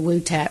call it the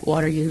WUTAT,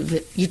 Water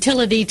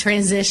Utility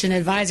Transition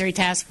Advisory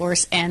Task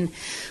Force, and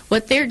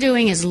what they're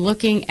doing is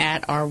looking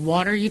at our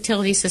water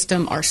utility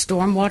system, our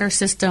stormwater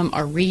system,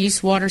 our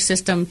reuse water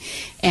system,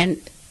 and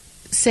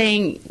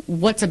saying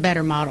what's a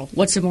better model,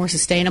 what's a more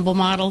sustainable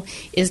model.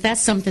 Is that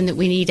something that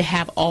we need to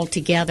have all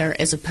together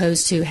as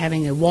opposed to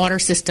having a water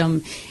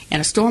system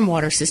and a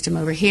stormwater system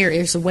over here?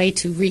 Is a way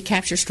to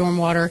recapture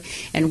stormwater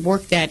and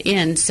work that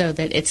in so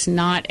that it's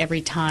not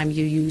every time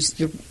you use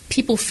your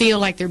people feel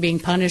like they're being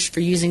punished for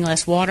using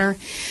less water.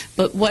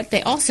 But what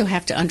they also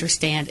have to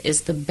understand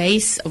is the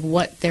base of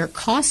what their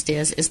cost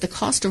is the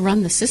cost to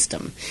run the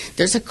system.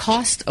 There's a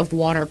cost of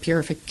water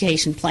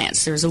purification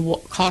plants. There's a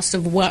cost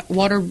of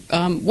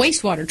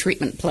wastewater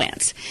treatment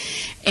plants.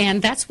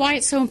 And that's why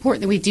it's so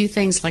important that we do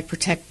things like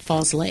protect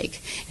Falls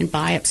Lake and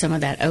buy up some of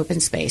that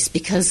open space,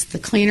 because the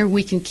cleaner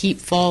we can keep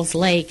Falls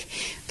Lake,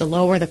 the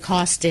lower the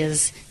cost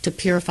is to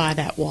purify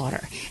that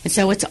water. And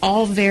so it's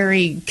all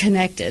very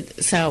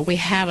connected. So we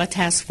have a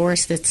task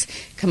force that's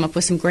come up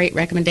with some great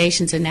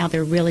recommendations, and now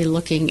they're really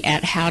looking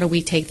at how do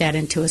we take that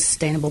into a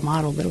sustainable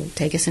model that will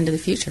take us into the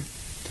future.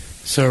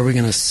 So are we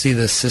going to see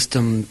the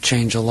system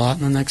change a lot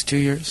in the next 2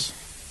 years?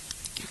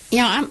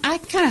 I'm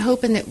kind of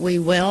hoping that we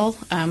will.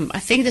 I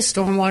think the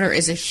stormwater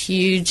is a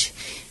huge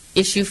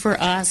issue for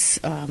us.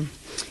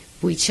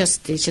 They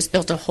just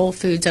built a Whole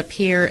Foods up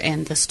here,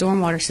 and the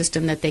stormwater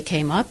system that they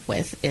came up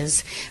with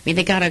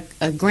they got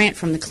a grant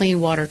from the Clean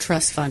Water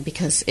Trust Fund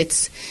because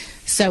it's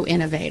so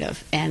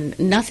innovative, and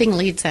nothing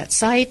leaves that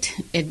site.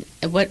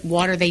 What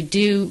water they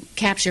do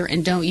capture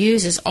and don't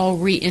use is all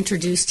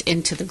reintroduced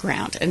into the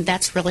ground, and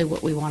that's really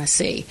what we want to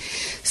see.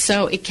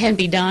 So it can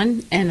be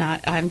done, and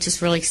I'm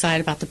just really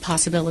excited about the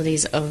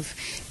possibilities of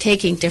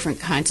taking different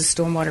kinds of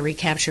stormwater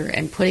recapture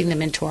and putting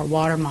them into our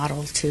water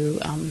model to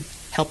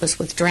help us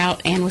with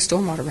drought and with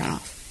stormwater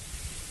runoff.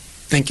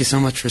 Thank you so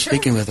much for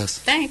speaking with us.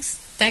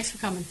 Thanks for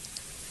coming.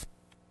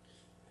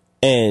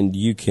 And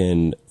you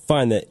can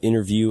find that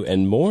interview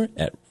and more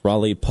at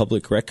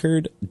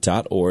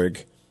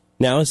raleighpublicrecord.org.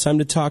 Now it's time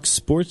to talk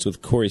sports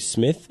with Corey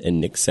Smith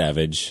and Nick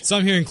Savage. So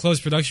I'm here in close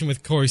production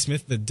with Corey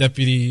Smith, the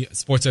deputy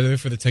sports editor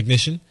for The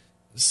Technician.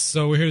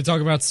 So we're here to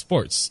talk about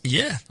sports.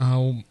 Yeah.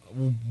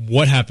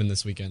 What happened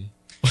this weekend?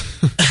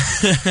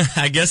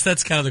 I guess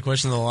that's kind of the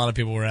question that a lot of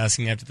people were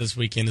asking after this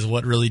weekend is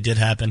what really did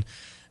happen.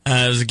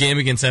 It was a game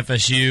against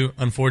FSU.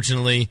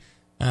 Unfortunately,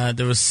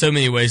 there was so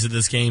many ways that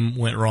this game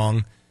went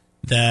wrong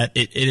that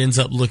it ends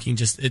up looking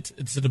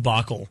it's a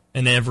debacle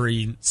in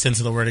every sense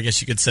of the word, I guess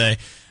you could say.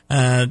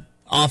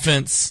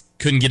 Offense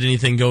couldn't get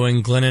anything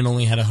going. Glennon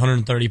only had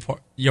 130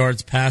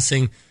 yards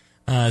passing.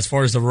 As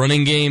far as the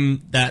running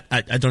game, that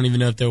I don't even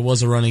know if there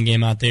was a running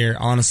game out there.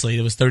 Honestly,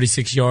 it was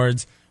 36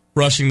 yards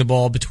rushing the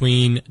ball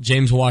between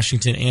James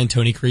Washington and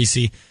Tony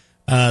Creasy.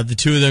 The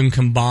two of them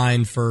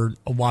combined for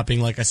a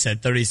whopping, like I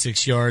said,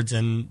 36 yards,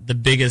 and the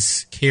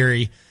biggest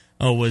carry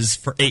was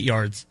for 8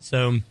 yards.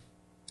 So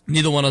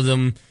neither one of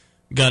them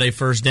got a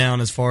first down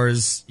as far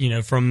as,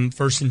 from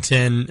 1st and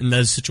 10 in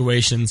those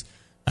situations.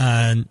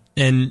 And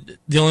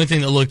the only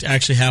thing that looked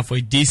actually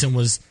halfway decent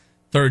was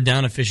third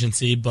down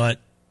efficiency,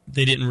 but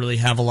they didn't really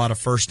have a lot of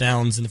first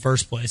downs in the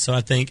first place. So I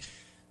think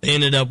they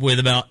ended up with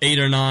about 8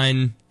 or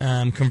 9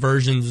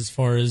 conversions as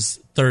far as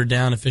third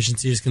down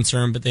efficiency is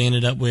concerned, but they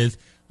ended up with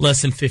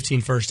less than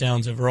 15 first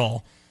downs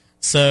overall.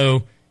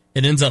 So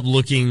it ends up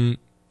looking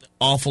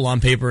awful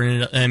on paper,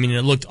 and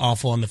it looked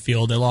awful on the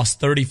field. They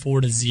lost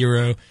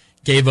 34-0,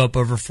 gave up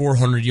over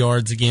 400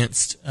 yards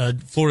against a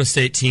Florida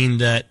State team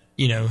that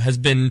has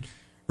been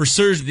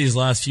resurged these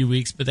last few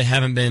weeks, but they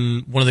haven't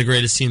been one of the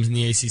greatest teams in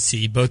the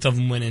ACC. Both of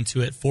them went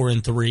into it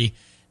 4-3,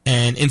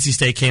 and NC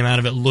State came out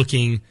of it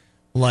looking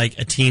like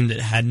a team that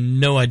had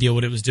no idea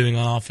what it was doing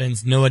on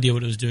offense, no idea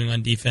what it was doing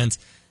on defense.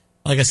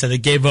 Like I said, they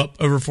gave up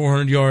over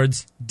 400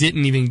 yards,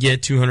 didn't even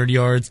get 200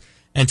 yards,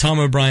 and Tom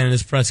O'Brien in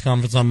his press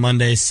conference on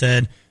Monday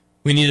said,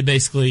 we need to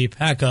basically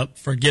pack up,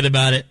 forget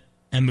about it,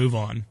 and move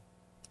on.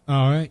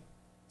 All right.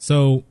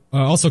 So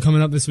also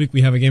coming up this week,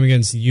 we have a game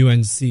against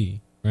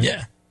UNC, right?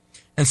 Yeah.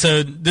 And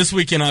so this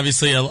weekend,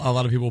 obviously, a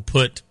lot of people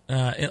put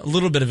a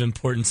little bit of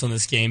importance on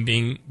this game,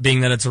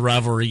 being that it's a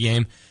rivalry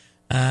game.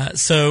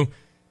 So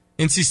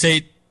NC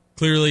State,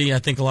 clearly, I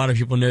think a lot of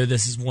people know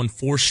this, has won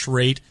 4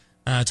 straight.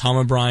 Tom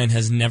O'Brien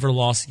has never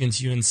lost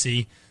against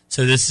UNC.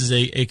 So this is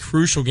a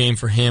crucial game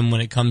for him when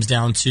it comes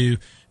down to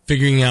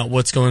figuring out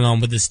what's going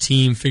on with this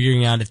team,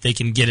 figuring out if they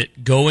can get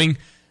it going.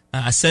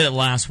 I said it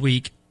last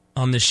week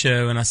on this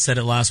show, and I said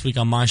it last week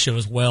on my show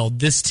as well.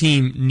 This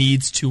team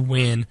needs to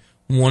win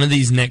one of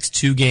these next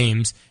 2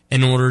 games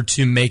in order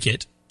to make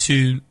it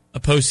to a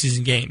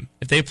postseason game.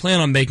 If they plan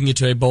on making it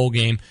to a bowl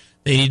game,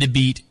 they need to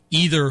beat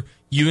either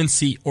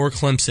UNC or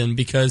Clemson,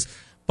 because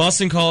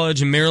Boston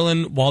College and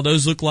Maryland, while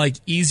those look like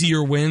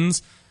easier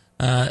wins,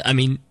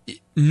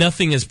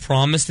 nothing is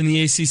promised in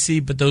the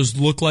ACC, but those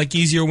look like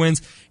easier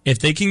wins. If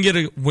they can get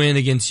a win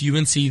against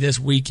UNC this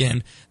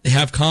weekend, they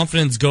have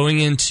confidence going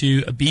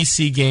into a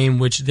BC game,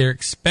 which they're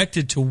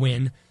expected to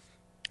win.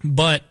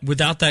 But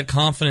without that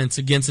confidence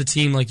against a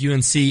team like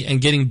UNC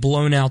and getting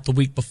blown out the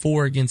week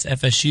before against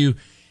FSU,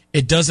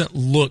 it doesn't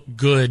look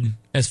good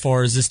as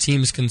far as this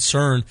team is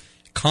concerned.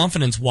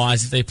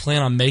 Confidence-wise, if they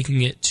plan on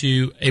making it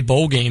to a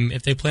bowl game,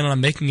 if they plan on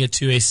making it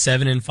to a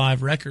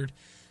 7-5 record.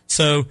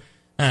 So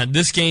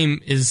this game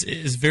is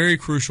very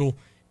crucial.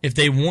 If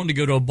they want to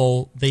go to a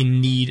bowl, they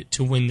need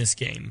to win this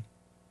game.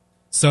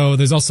 So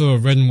there's also a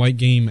red and white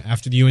game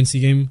after the UNC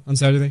game on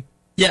Saturday?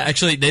 Yeah,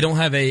 actually, they don't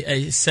have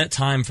a set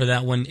time for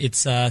that one.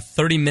 It's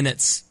 30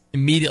 minutes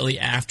immediately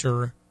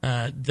after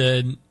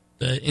the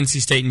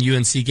NC State and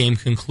UNC game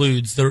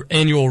concludes, their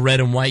annual red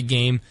and white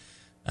game.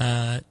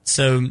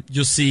 So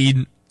you'll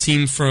see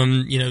teams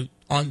from,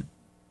 on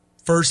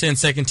first and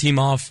second team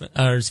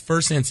as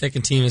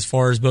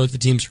far as both the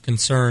teams are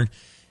concerned,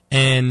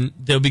 and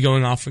they'll be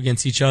going off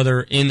against each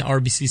other in the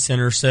RBC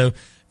Center. So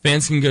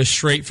fans can go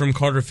straight from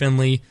Carter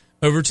Finley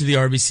over to the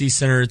RBC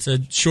Center. It's a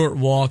short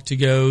walk to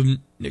go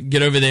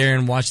get over there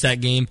and watch that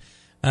game.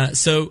 And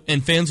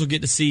fans will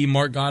get to see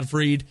Mark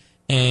Gottfried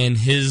and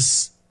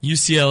his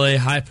UCLA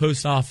high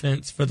post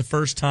offense for the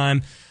first time.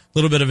 A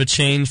little bit of a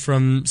change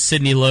from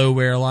Sidney Lowe,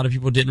 where a lot of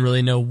people didn't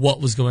really know what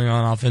was going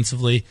on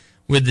offensively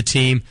with the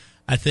team.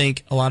 I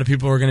think a lot of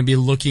people are going to be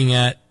looking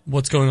at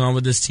what's going on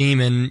with this team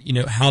and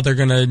how they're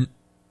going to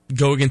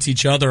go against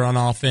each other on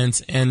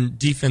offense and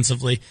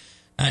defensively.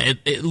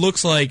 It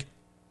looks like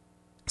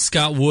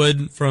Scott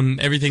Wood, from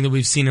everything that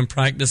we've seen in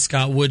practice,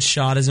 Scott Wood's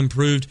shot has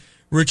improved.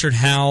 Richard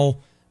Howell,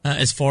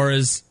 as far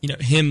as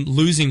him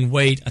losing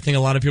weight, I think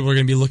a lot of people are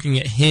going to be looking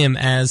at him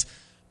as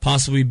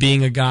possibly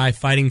being a guy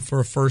fighting for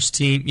a first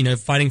team,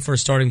 fighting for a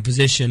starting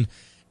position.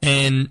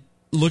 And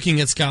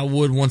looking at Scott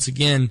Wood once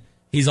again,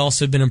 he's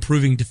also been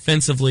improving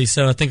defensively,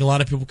 so I think a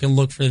lot of people can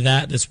look for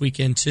that this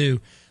weekend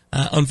too.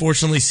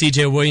 Unfortunately,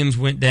 C.J. Williams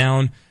went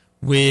down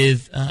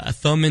with a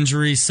thumb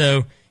injury,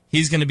 so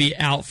he's going to be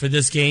out for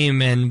this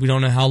game, and we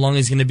don't know how long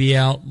he's going to be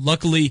out.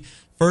 Luckily,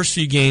 first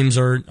few games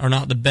are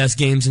not the best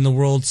games in the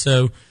world,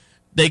 so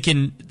they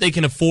can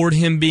afford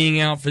him being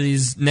out for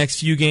these next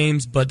few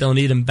games, but they'll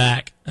need him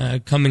back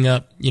coming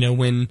up.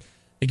 When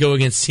they go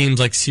against teams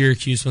like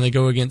Syracuse, when they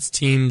go against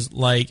teams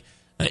like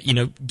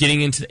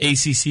getting into the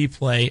ACC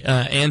play,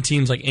 and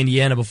teams like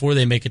Indiana before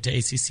they make it to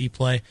ACC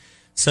play.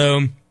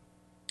 So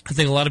I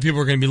think a lot of people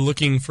are going to be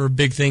looking for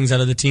big things out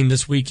of the team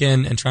this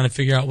weekend and trying to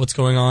figure out what's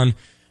going on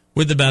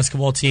with the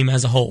basketball team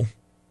as a whole.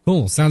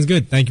 Cool. Sounds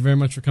good. Thank you very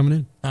much for coming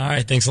in. All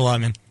right. Thanks a lot,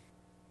 man.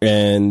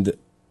 And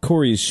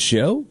Corey's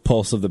show,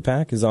 Pulse of the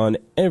Pack, is on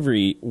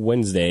every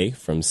Wednesday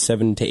from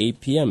 7 to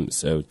 8 p.m.,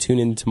 so tune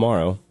in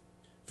tomorrow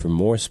for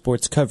more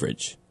sports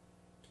coverage.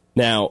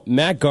 Now,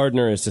 Matt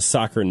Gardner is a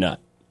soccer nut.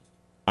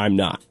 I'm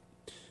not.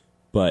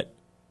 But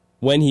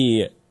when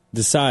he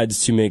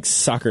decides to make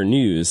soccer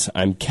news,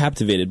 I'm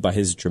captivated by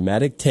his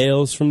dramatic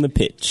tales from the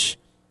pitch.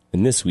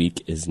 And this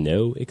week is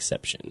no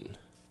exception.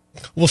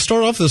 We'll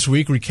start off this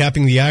week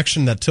recapping the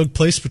action that took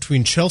place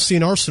between Chelsea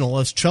and Arsenal,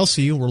 as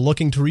Chelsea were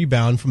looking to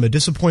rebound from a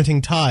disappointing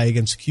tie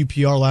against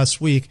QPR last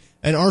week,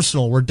 and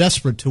Arsenal were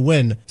desperate to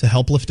win to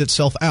help lift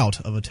itself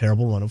out of a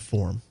terrible run of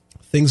form.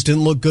 Things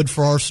didn't look good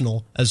for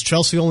Arsenal, as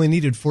Chelsea only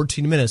needed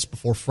 14 minutes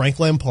before Frank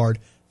Lampard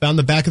found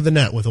the back of the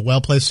net with a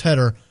well-placed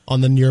header on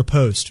the near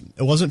post.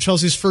 It wasn't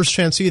Chelsea's first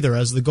chance either,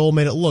 as the goal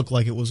made it look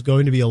like it was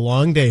going to be a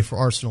long day for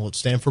Arsenal at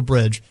Stamford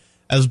Bridge,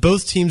 as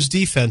both teams'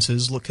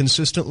 defenses look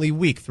consistently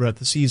weak throughout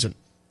the season.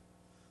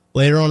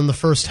 Later on in the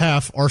first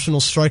half,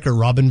 Arsenal striker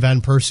Robin van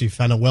Persie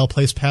found a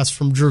well-placed pass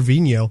from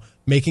Gervinho,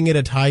 making it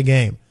a tie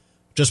game.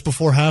 Just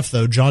before half,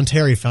 though, John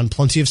Terry found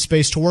plenty of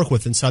space to work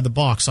with inside the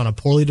box on a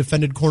poorly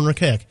defended corner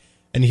kick,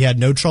 and he had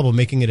no trouble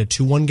making it a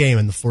 2-1 game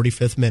in the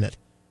 45th minute.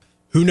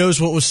 Who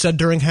knows what was said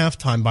during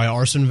halftime by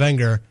Arsene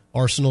Wenger,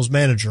 Arsenal's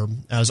manager,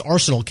 as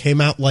Arsenal came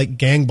out like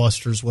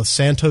gangbusters with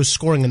Santos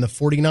scoring in the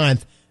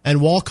 49th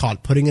and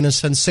Walcott putting in a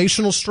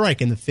sensational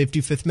strike in the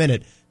 55th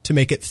minute to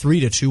make it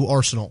 3-2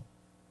 Arsenal.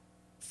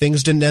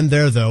 Things didn't end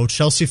there, though.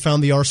 Chelsea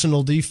found the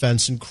Arsenal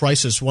defense in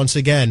crisis once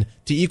again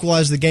to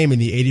equalize the game in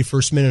the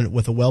 81st minute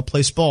with a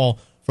well-placed ball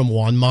from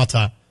Juan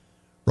Mata.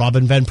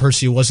 Robin van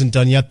Persie wasn't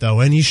done yet,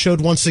 though, and he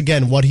showed once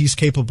again what he's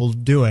capable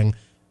of doing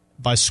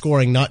by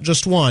scoring not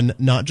just one,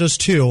 not just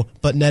two,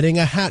 but netting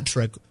a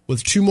hat-trick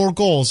with 2 more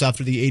goals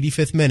after the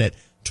 85th minute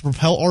to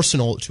propel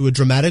Arsenal to a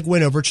dramatic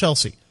win over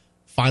Chelsea.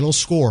 Final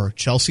score,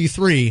 Chelsea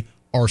 3,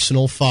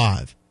 Arsenal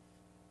 5.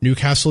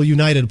 Newcastle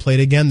United played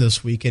again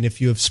this week, and if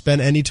you have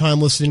spent any time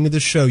listening to the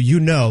show, you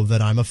know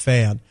that I'm a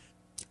fan.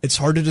 It's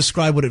hard to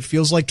describe what it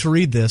feels like to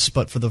read this,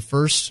 but for the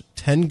first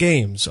 10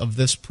 games of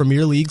this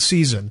Premier League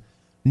season,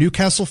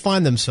 Newcastle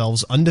find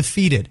themselves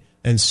undefeated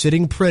and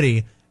sitting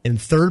pretty in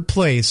 3rd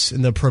place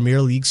in the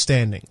Premier League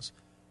standings.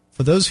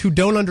 For those who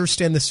don't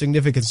understand the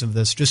significance of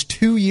this, just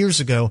 2 years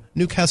ago,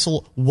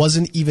 Newcastle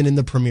wasn't even in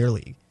the Premier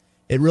League.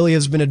 It really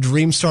has been a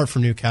dream start for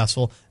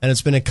Newcastle, and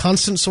it's been a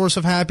constant source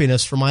of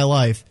happiness for my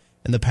life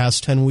in the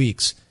past 10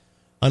 weeks.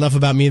 Enough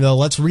about me, though.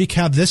 Let's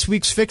recap this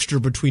week's fixture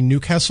between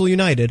Newcastle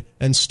United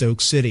and Stoke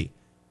City.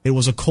 It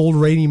was a cold,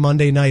 rainy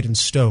Monday night in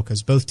Stoke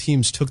as both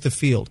teams took the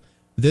field.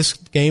 This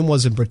game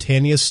was in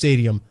Britannia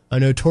Stadium, a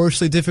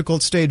notoriously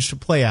difficult stage to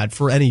play at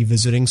for any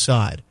visiting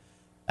side.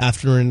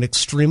 After an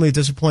extremely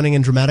disappointing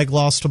and dramatic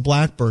loss to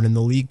Blackburn in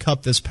the League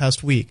Cup this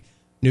past week,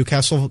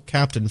 Newcastle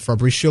captain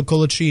Fabrizio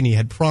Colaccini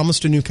had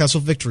promised a Newcastle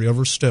victory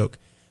over Stoke,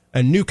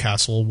 and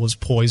Newcastle was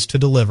poised to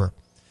deliver.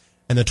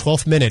 In the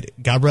 12th minute,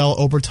 Gabriel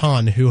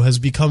Obertan, who has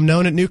become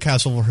known at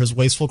Newcastle for his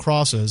wasteful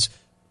crosses,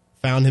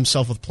 found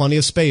himself with plenty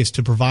of space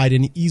to provide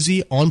an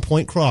easy,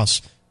 on-point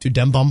cross to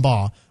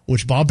Dembamba,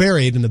 which Ba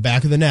buried in the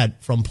back of the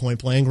net from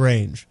point-blank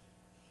range.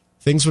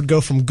 Things would go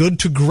from good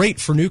to great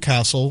for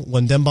Newcastle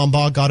when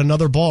Dembamba got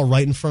another ball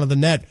right in front of the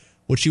net,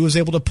 which he was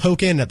able to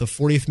poke in at the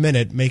 40th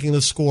minute, making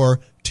the score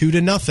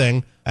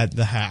 2-0 at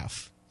the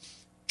half.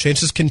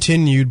 Chances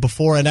continued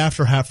before and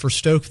after half for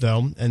Stoke,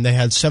 though, and they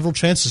had several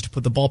chances to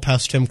put the ball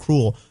past Tim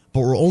Krul,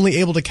 but were only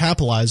able to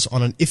capitalize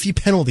on an iffy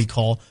penalty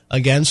call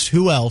against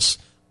who else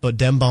but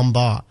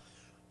Dembamba.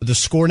 With the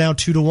score now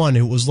 2-1,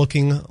 it was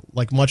looking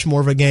like much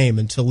more of a game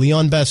until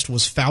Leon Best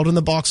was fouled in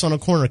the box on a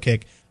corner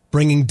kick,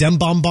 bringing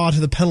Dembamba to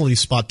the penalty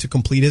spot to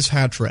complete his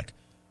hat-trick.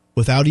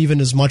 Without even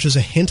as much as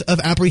a hint of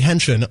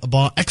apprehension,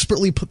 Ba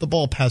expertly put the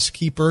ball past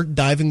keeper,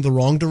 diving the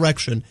wrong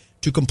direction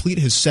to complete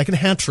his second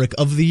hat-trick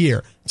of the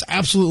year. It's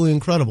absolutely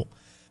incredible.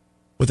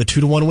 With a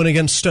 2-1 win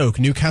against Stoke,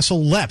 Newcastle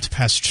leapt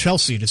past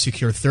Chelsea to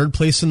secure third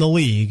place in the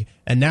league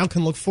and now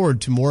can look forward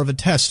to more of a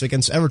test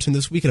against Everton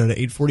this weekend at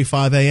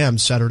 8:45 a.m.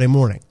 Saturday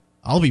morning.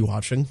 I'll be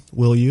watching.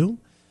 Will you?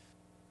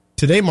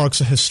 Today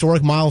marks a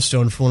historic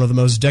milestone for one of the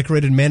most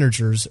decorated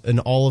managers in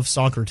all of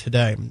soccer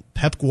today,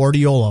 Pep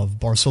Guardiola of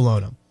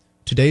Barcelona.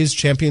 Today's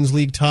Champions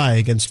League tie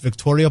against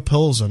Victoria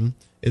Pilsen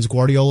is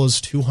Guardiola's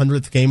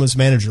 200th game as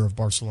manager of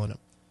Barcelona.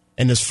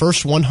 In his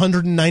first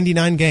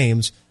 199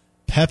 games,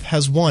 Pep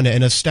has won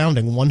an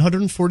astounding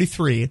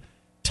 143,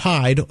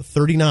 tied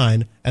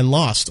 39, and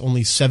lost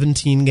only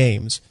 17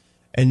 games.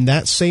 In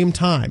that same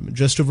time,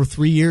 just over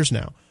 3 years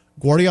now,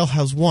 Guardiola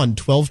has won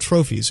 12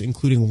 trophies,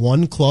 including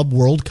 1 Club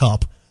World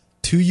Cup,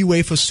 2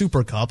 UEFA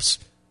Super Cups,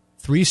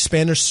 3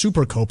 Spanish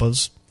Super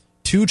Copas,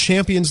 2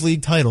 Champions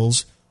League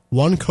titles,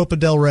 1 Copa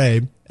del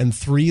Rey, and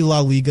 3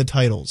 La Liga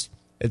titles.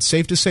 It's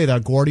safe to say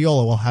that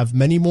Guardiola will have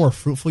many more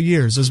fruitful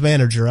years as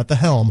manager at the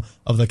helm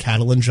of the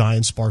Catalan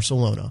giants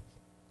Barcelona.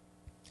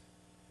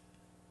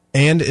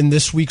 And in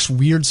this week's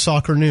Weird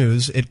Soccer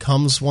News, it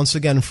comes once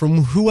again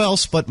from who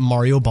else but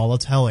Mario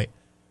Balotelli.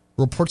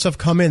 Reports have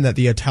come in that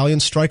the Italian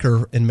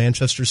striker in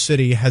Manchester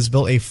City has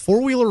built a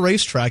 4-wheeler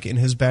racetrack in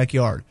his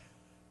backyard.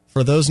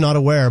 For those not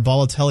aware,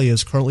 Balotelli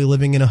is currently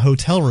living in a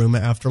hotel room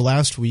after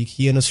last week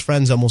he and his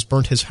friends almost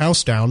burnt his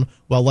house down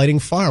while lighting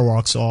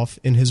fireworks off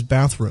in his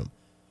bathroom.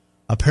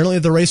 Apparently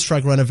the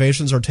racetrack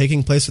renovations are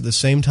taking place at the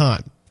same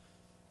time.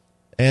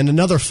 And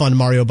another fun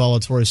Mario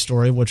Balotelli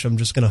story, which I'm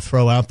just going to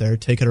throw out there,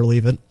 take it or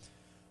leave it.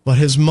 But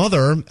his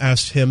mother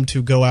asked him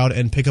to go out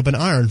and pick up an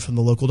iron from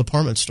the local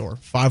department store.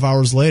 5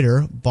 hours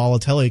later,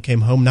 Balotelli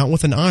came home not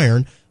with an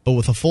iron, but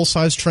with a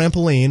full-size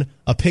trampoline,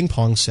 a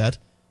ping-pong set,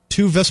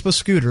 2 Vespa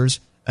scooters,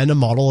 and a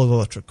model of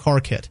electric car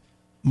kit.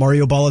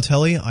 Mario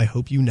Balotelli, I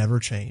hope you never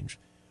change.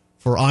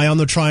 For Eye on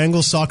the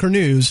Triangle Soccer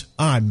News,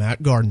 I'm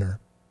Matt Gardner.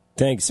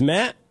 Thanks,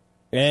 Matt.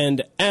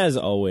 And as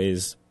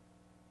always,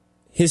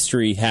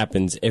 history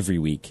happens every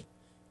week,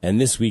 and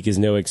this week is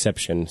no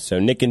exception. So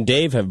Nick and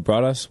Dave have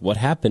brought us what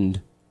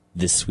happened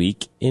this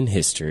week in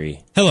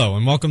history. Hello,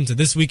 and welcome to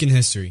This Week in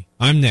History.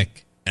 I'm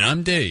Nick. And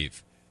I'm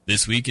Dave.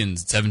 This week in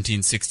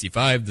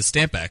 1765, the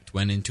Stamp Act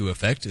went into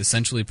effect,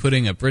 essentially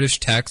putting a British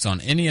tax on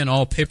any and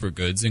all paper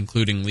goods,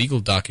 including legal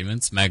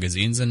documents,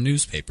 magazines, and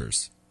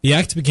newspapers. The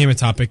act became a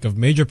topic of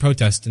major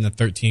protest in the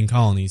 13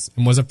 colonies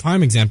and was a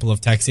prime example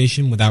of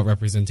taxation without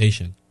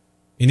representation.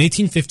 In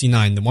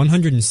 1859, the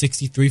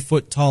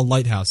 163-foot-tall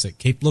lighthouse at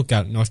Cape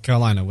Lookout, North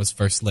Carolina, was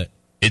first lit.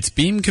 Its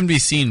beam can be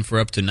seen for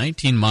up to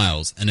 19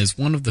 miles and is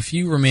one of the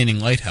few remaining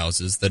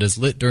lighthouses that is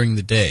lit during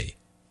the day.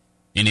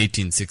 In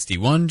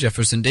 1861,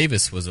 Jefferson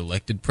Davis was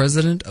elected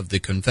President of the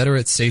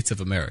Confederate States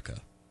of America.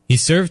 He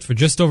served for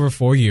just over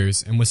 4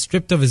 years and was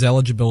stripped of his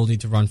eligibility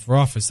to run for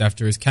office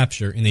after his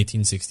capture in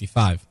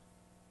 1865.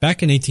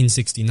 Back in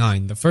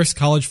 1869, the first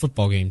college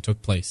football game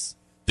took place.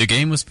 The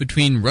game was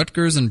between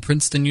Rutgers and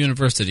Princeton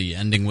University,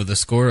 ending with a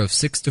score of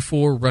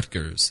 6-4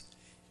 Rutgers.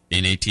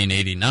 In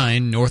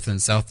 1889, North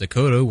and South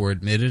Dakota were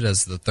admitted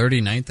as the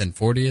 39th and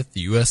 40th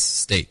U.S.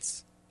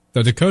 states.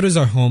 The Dakotas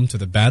are home to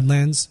the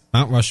Badlands,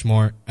 Mount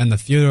Rushmore, and the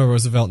Theodore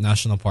Roosevelt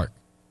National Park.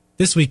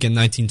 This week in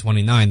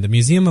 1929, the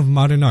Museum of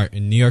Modern Art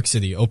in New York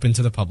City opened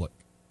to the public.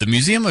 The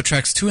museum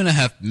attracts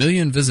 2.5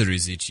 million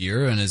visitors each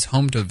year and is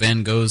home to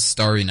Van Gogh's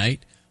Starry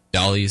Night,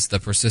 Dali's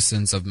The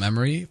Persistence of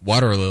Memory,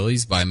 Water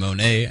Lilies by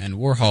Monet, and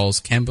Warhol's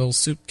Campbell's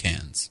Soup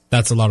Cans.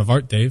 That's a lot of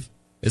art, Dave.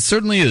 It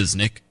certainly is,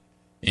 Nick.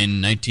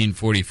 In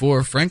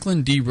 1944,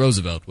 Franklin D.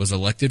 Roosevelt was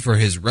elected for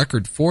his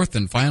record 4th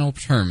and final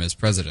term as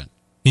president.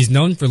 He's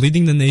known for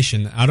leading the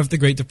nation out of the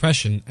Great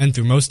Depression and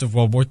through most of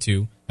World War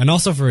II, and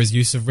also for his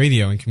use of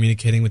radio in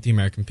communicating with the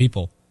American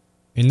people.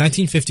 In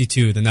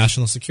 1952, the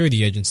National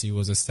Security Agency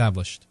was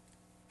established.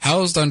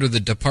 Housed under the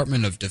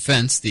Department of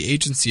Defense, the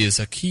agency is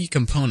a key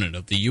component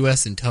of the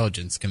U.S.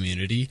 intelligence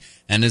community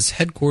and is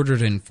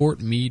headquartered in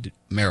Fort Meade,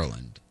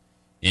 Maryland.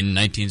 In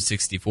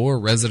 1964,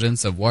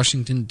 residents of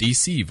Washington,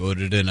 D.C.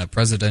 voted in a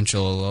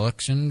presidential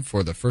election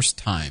for the first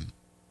time.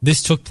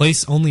 This took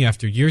place only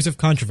after years of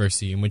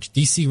controversy in which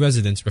D.C.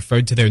 residents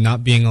referred to their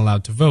not being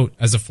allowed to vote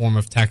as a form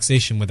of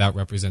taxation without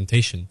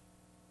representation.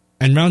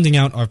 And rounding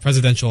out our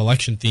presidential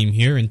election theme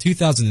here, in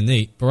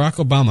 2008, Barack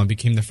Obama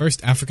became the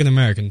first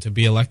African-American to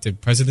be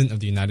elected President of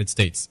the United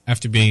States,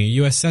 after being a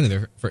U.S.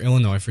 Senator for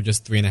Illinois for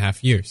just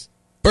 3.5 years.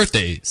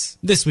 Birthdays.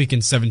 This week in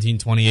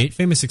 1728,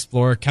 famous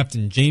explorer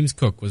Captain James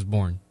Cook was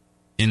born.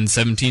 In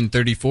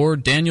 1734,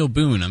 Daniel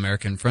Boone,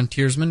 American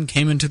frontiersman,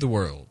 came into the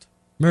world.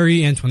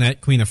 Marie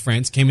Antoinette, Queen of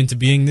France, came into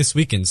being this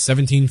week in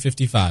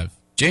 1755.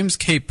 James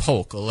K.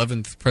 Polk,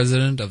 11th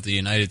President of the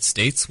United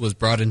States, was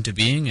brought into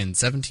being in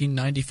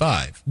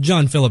 1795.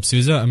 John Philip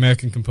Sousa,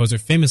 American composer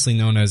famously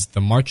known as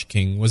the March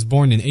King, was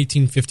born in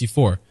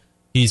 1854.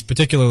 He's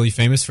particularly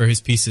famous for his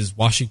pieces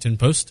Washington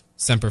Post,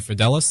 Semper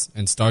Fidelis,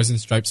 and Stars and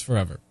Stripes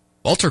Forever.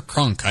 Walter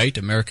Cronkite,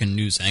 American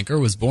news anchor,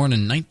 was born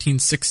in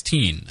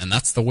 1916, and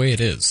that's the way it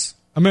is.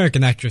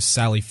 American actress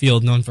Sally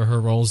Field, known for her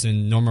roles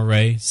in Norma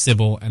Ray,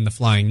 Sybil, and The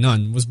Flying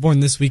Nun, was born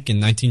this week in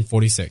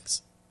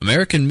 1946.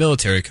 American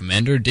military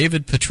commander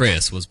David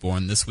Petraeus was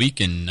born this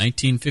week in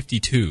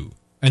 1952.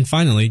 And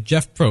finally,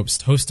 Jeff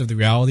Probst, host of the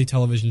reality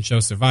television show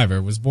Survivor,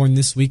 was born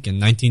this week in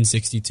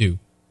 1962.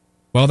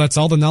 Well, that's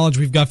all the knowledge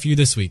we've got for you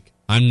this week.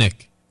 I'm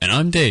Nick. And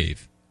I'm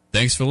Dave.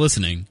 Thanks for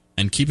listening,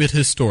 and keep it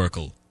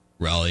historical,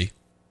 Raleigh.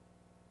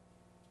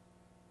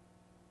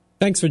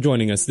 Thanks for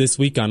joining us this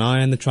week on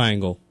Eye on the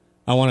Triangle.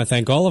 I want to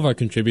thank all of our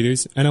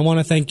contributors, and I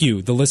want to thank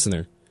you, the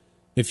listener.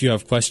 If you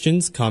have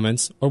questions,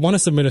 comments, or want to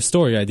submit a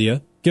story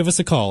idea, give us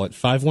a call at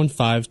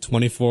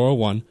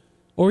 515-2401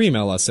 or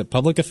email us at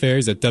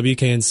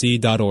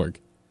publicaffairs@wknc.org.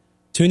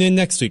 Tune in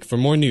next week for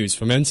more news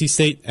from NC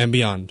State and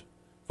beyond.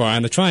 For Eye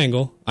on the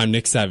Triangle, I'm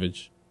Nick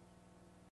Savage.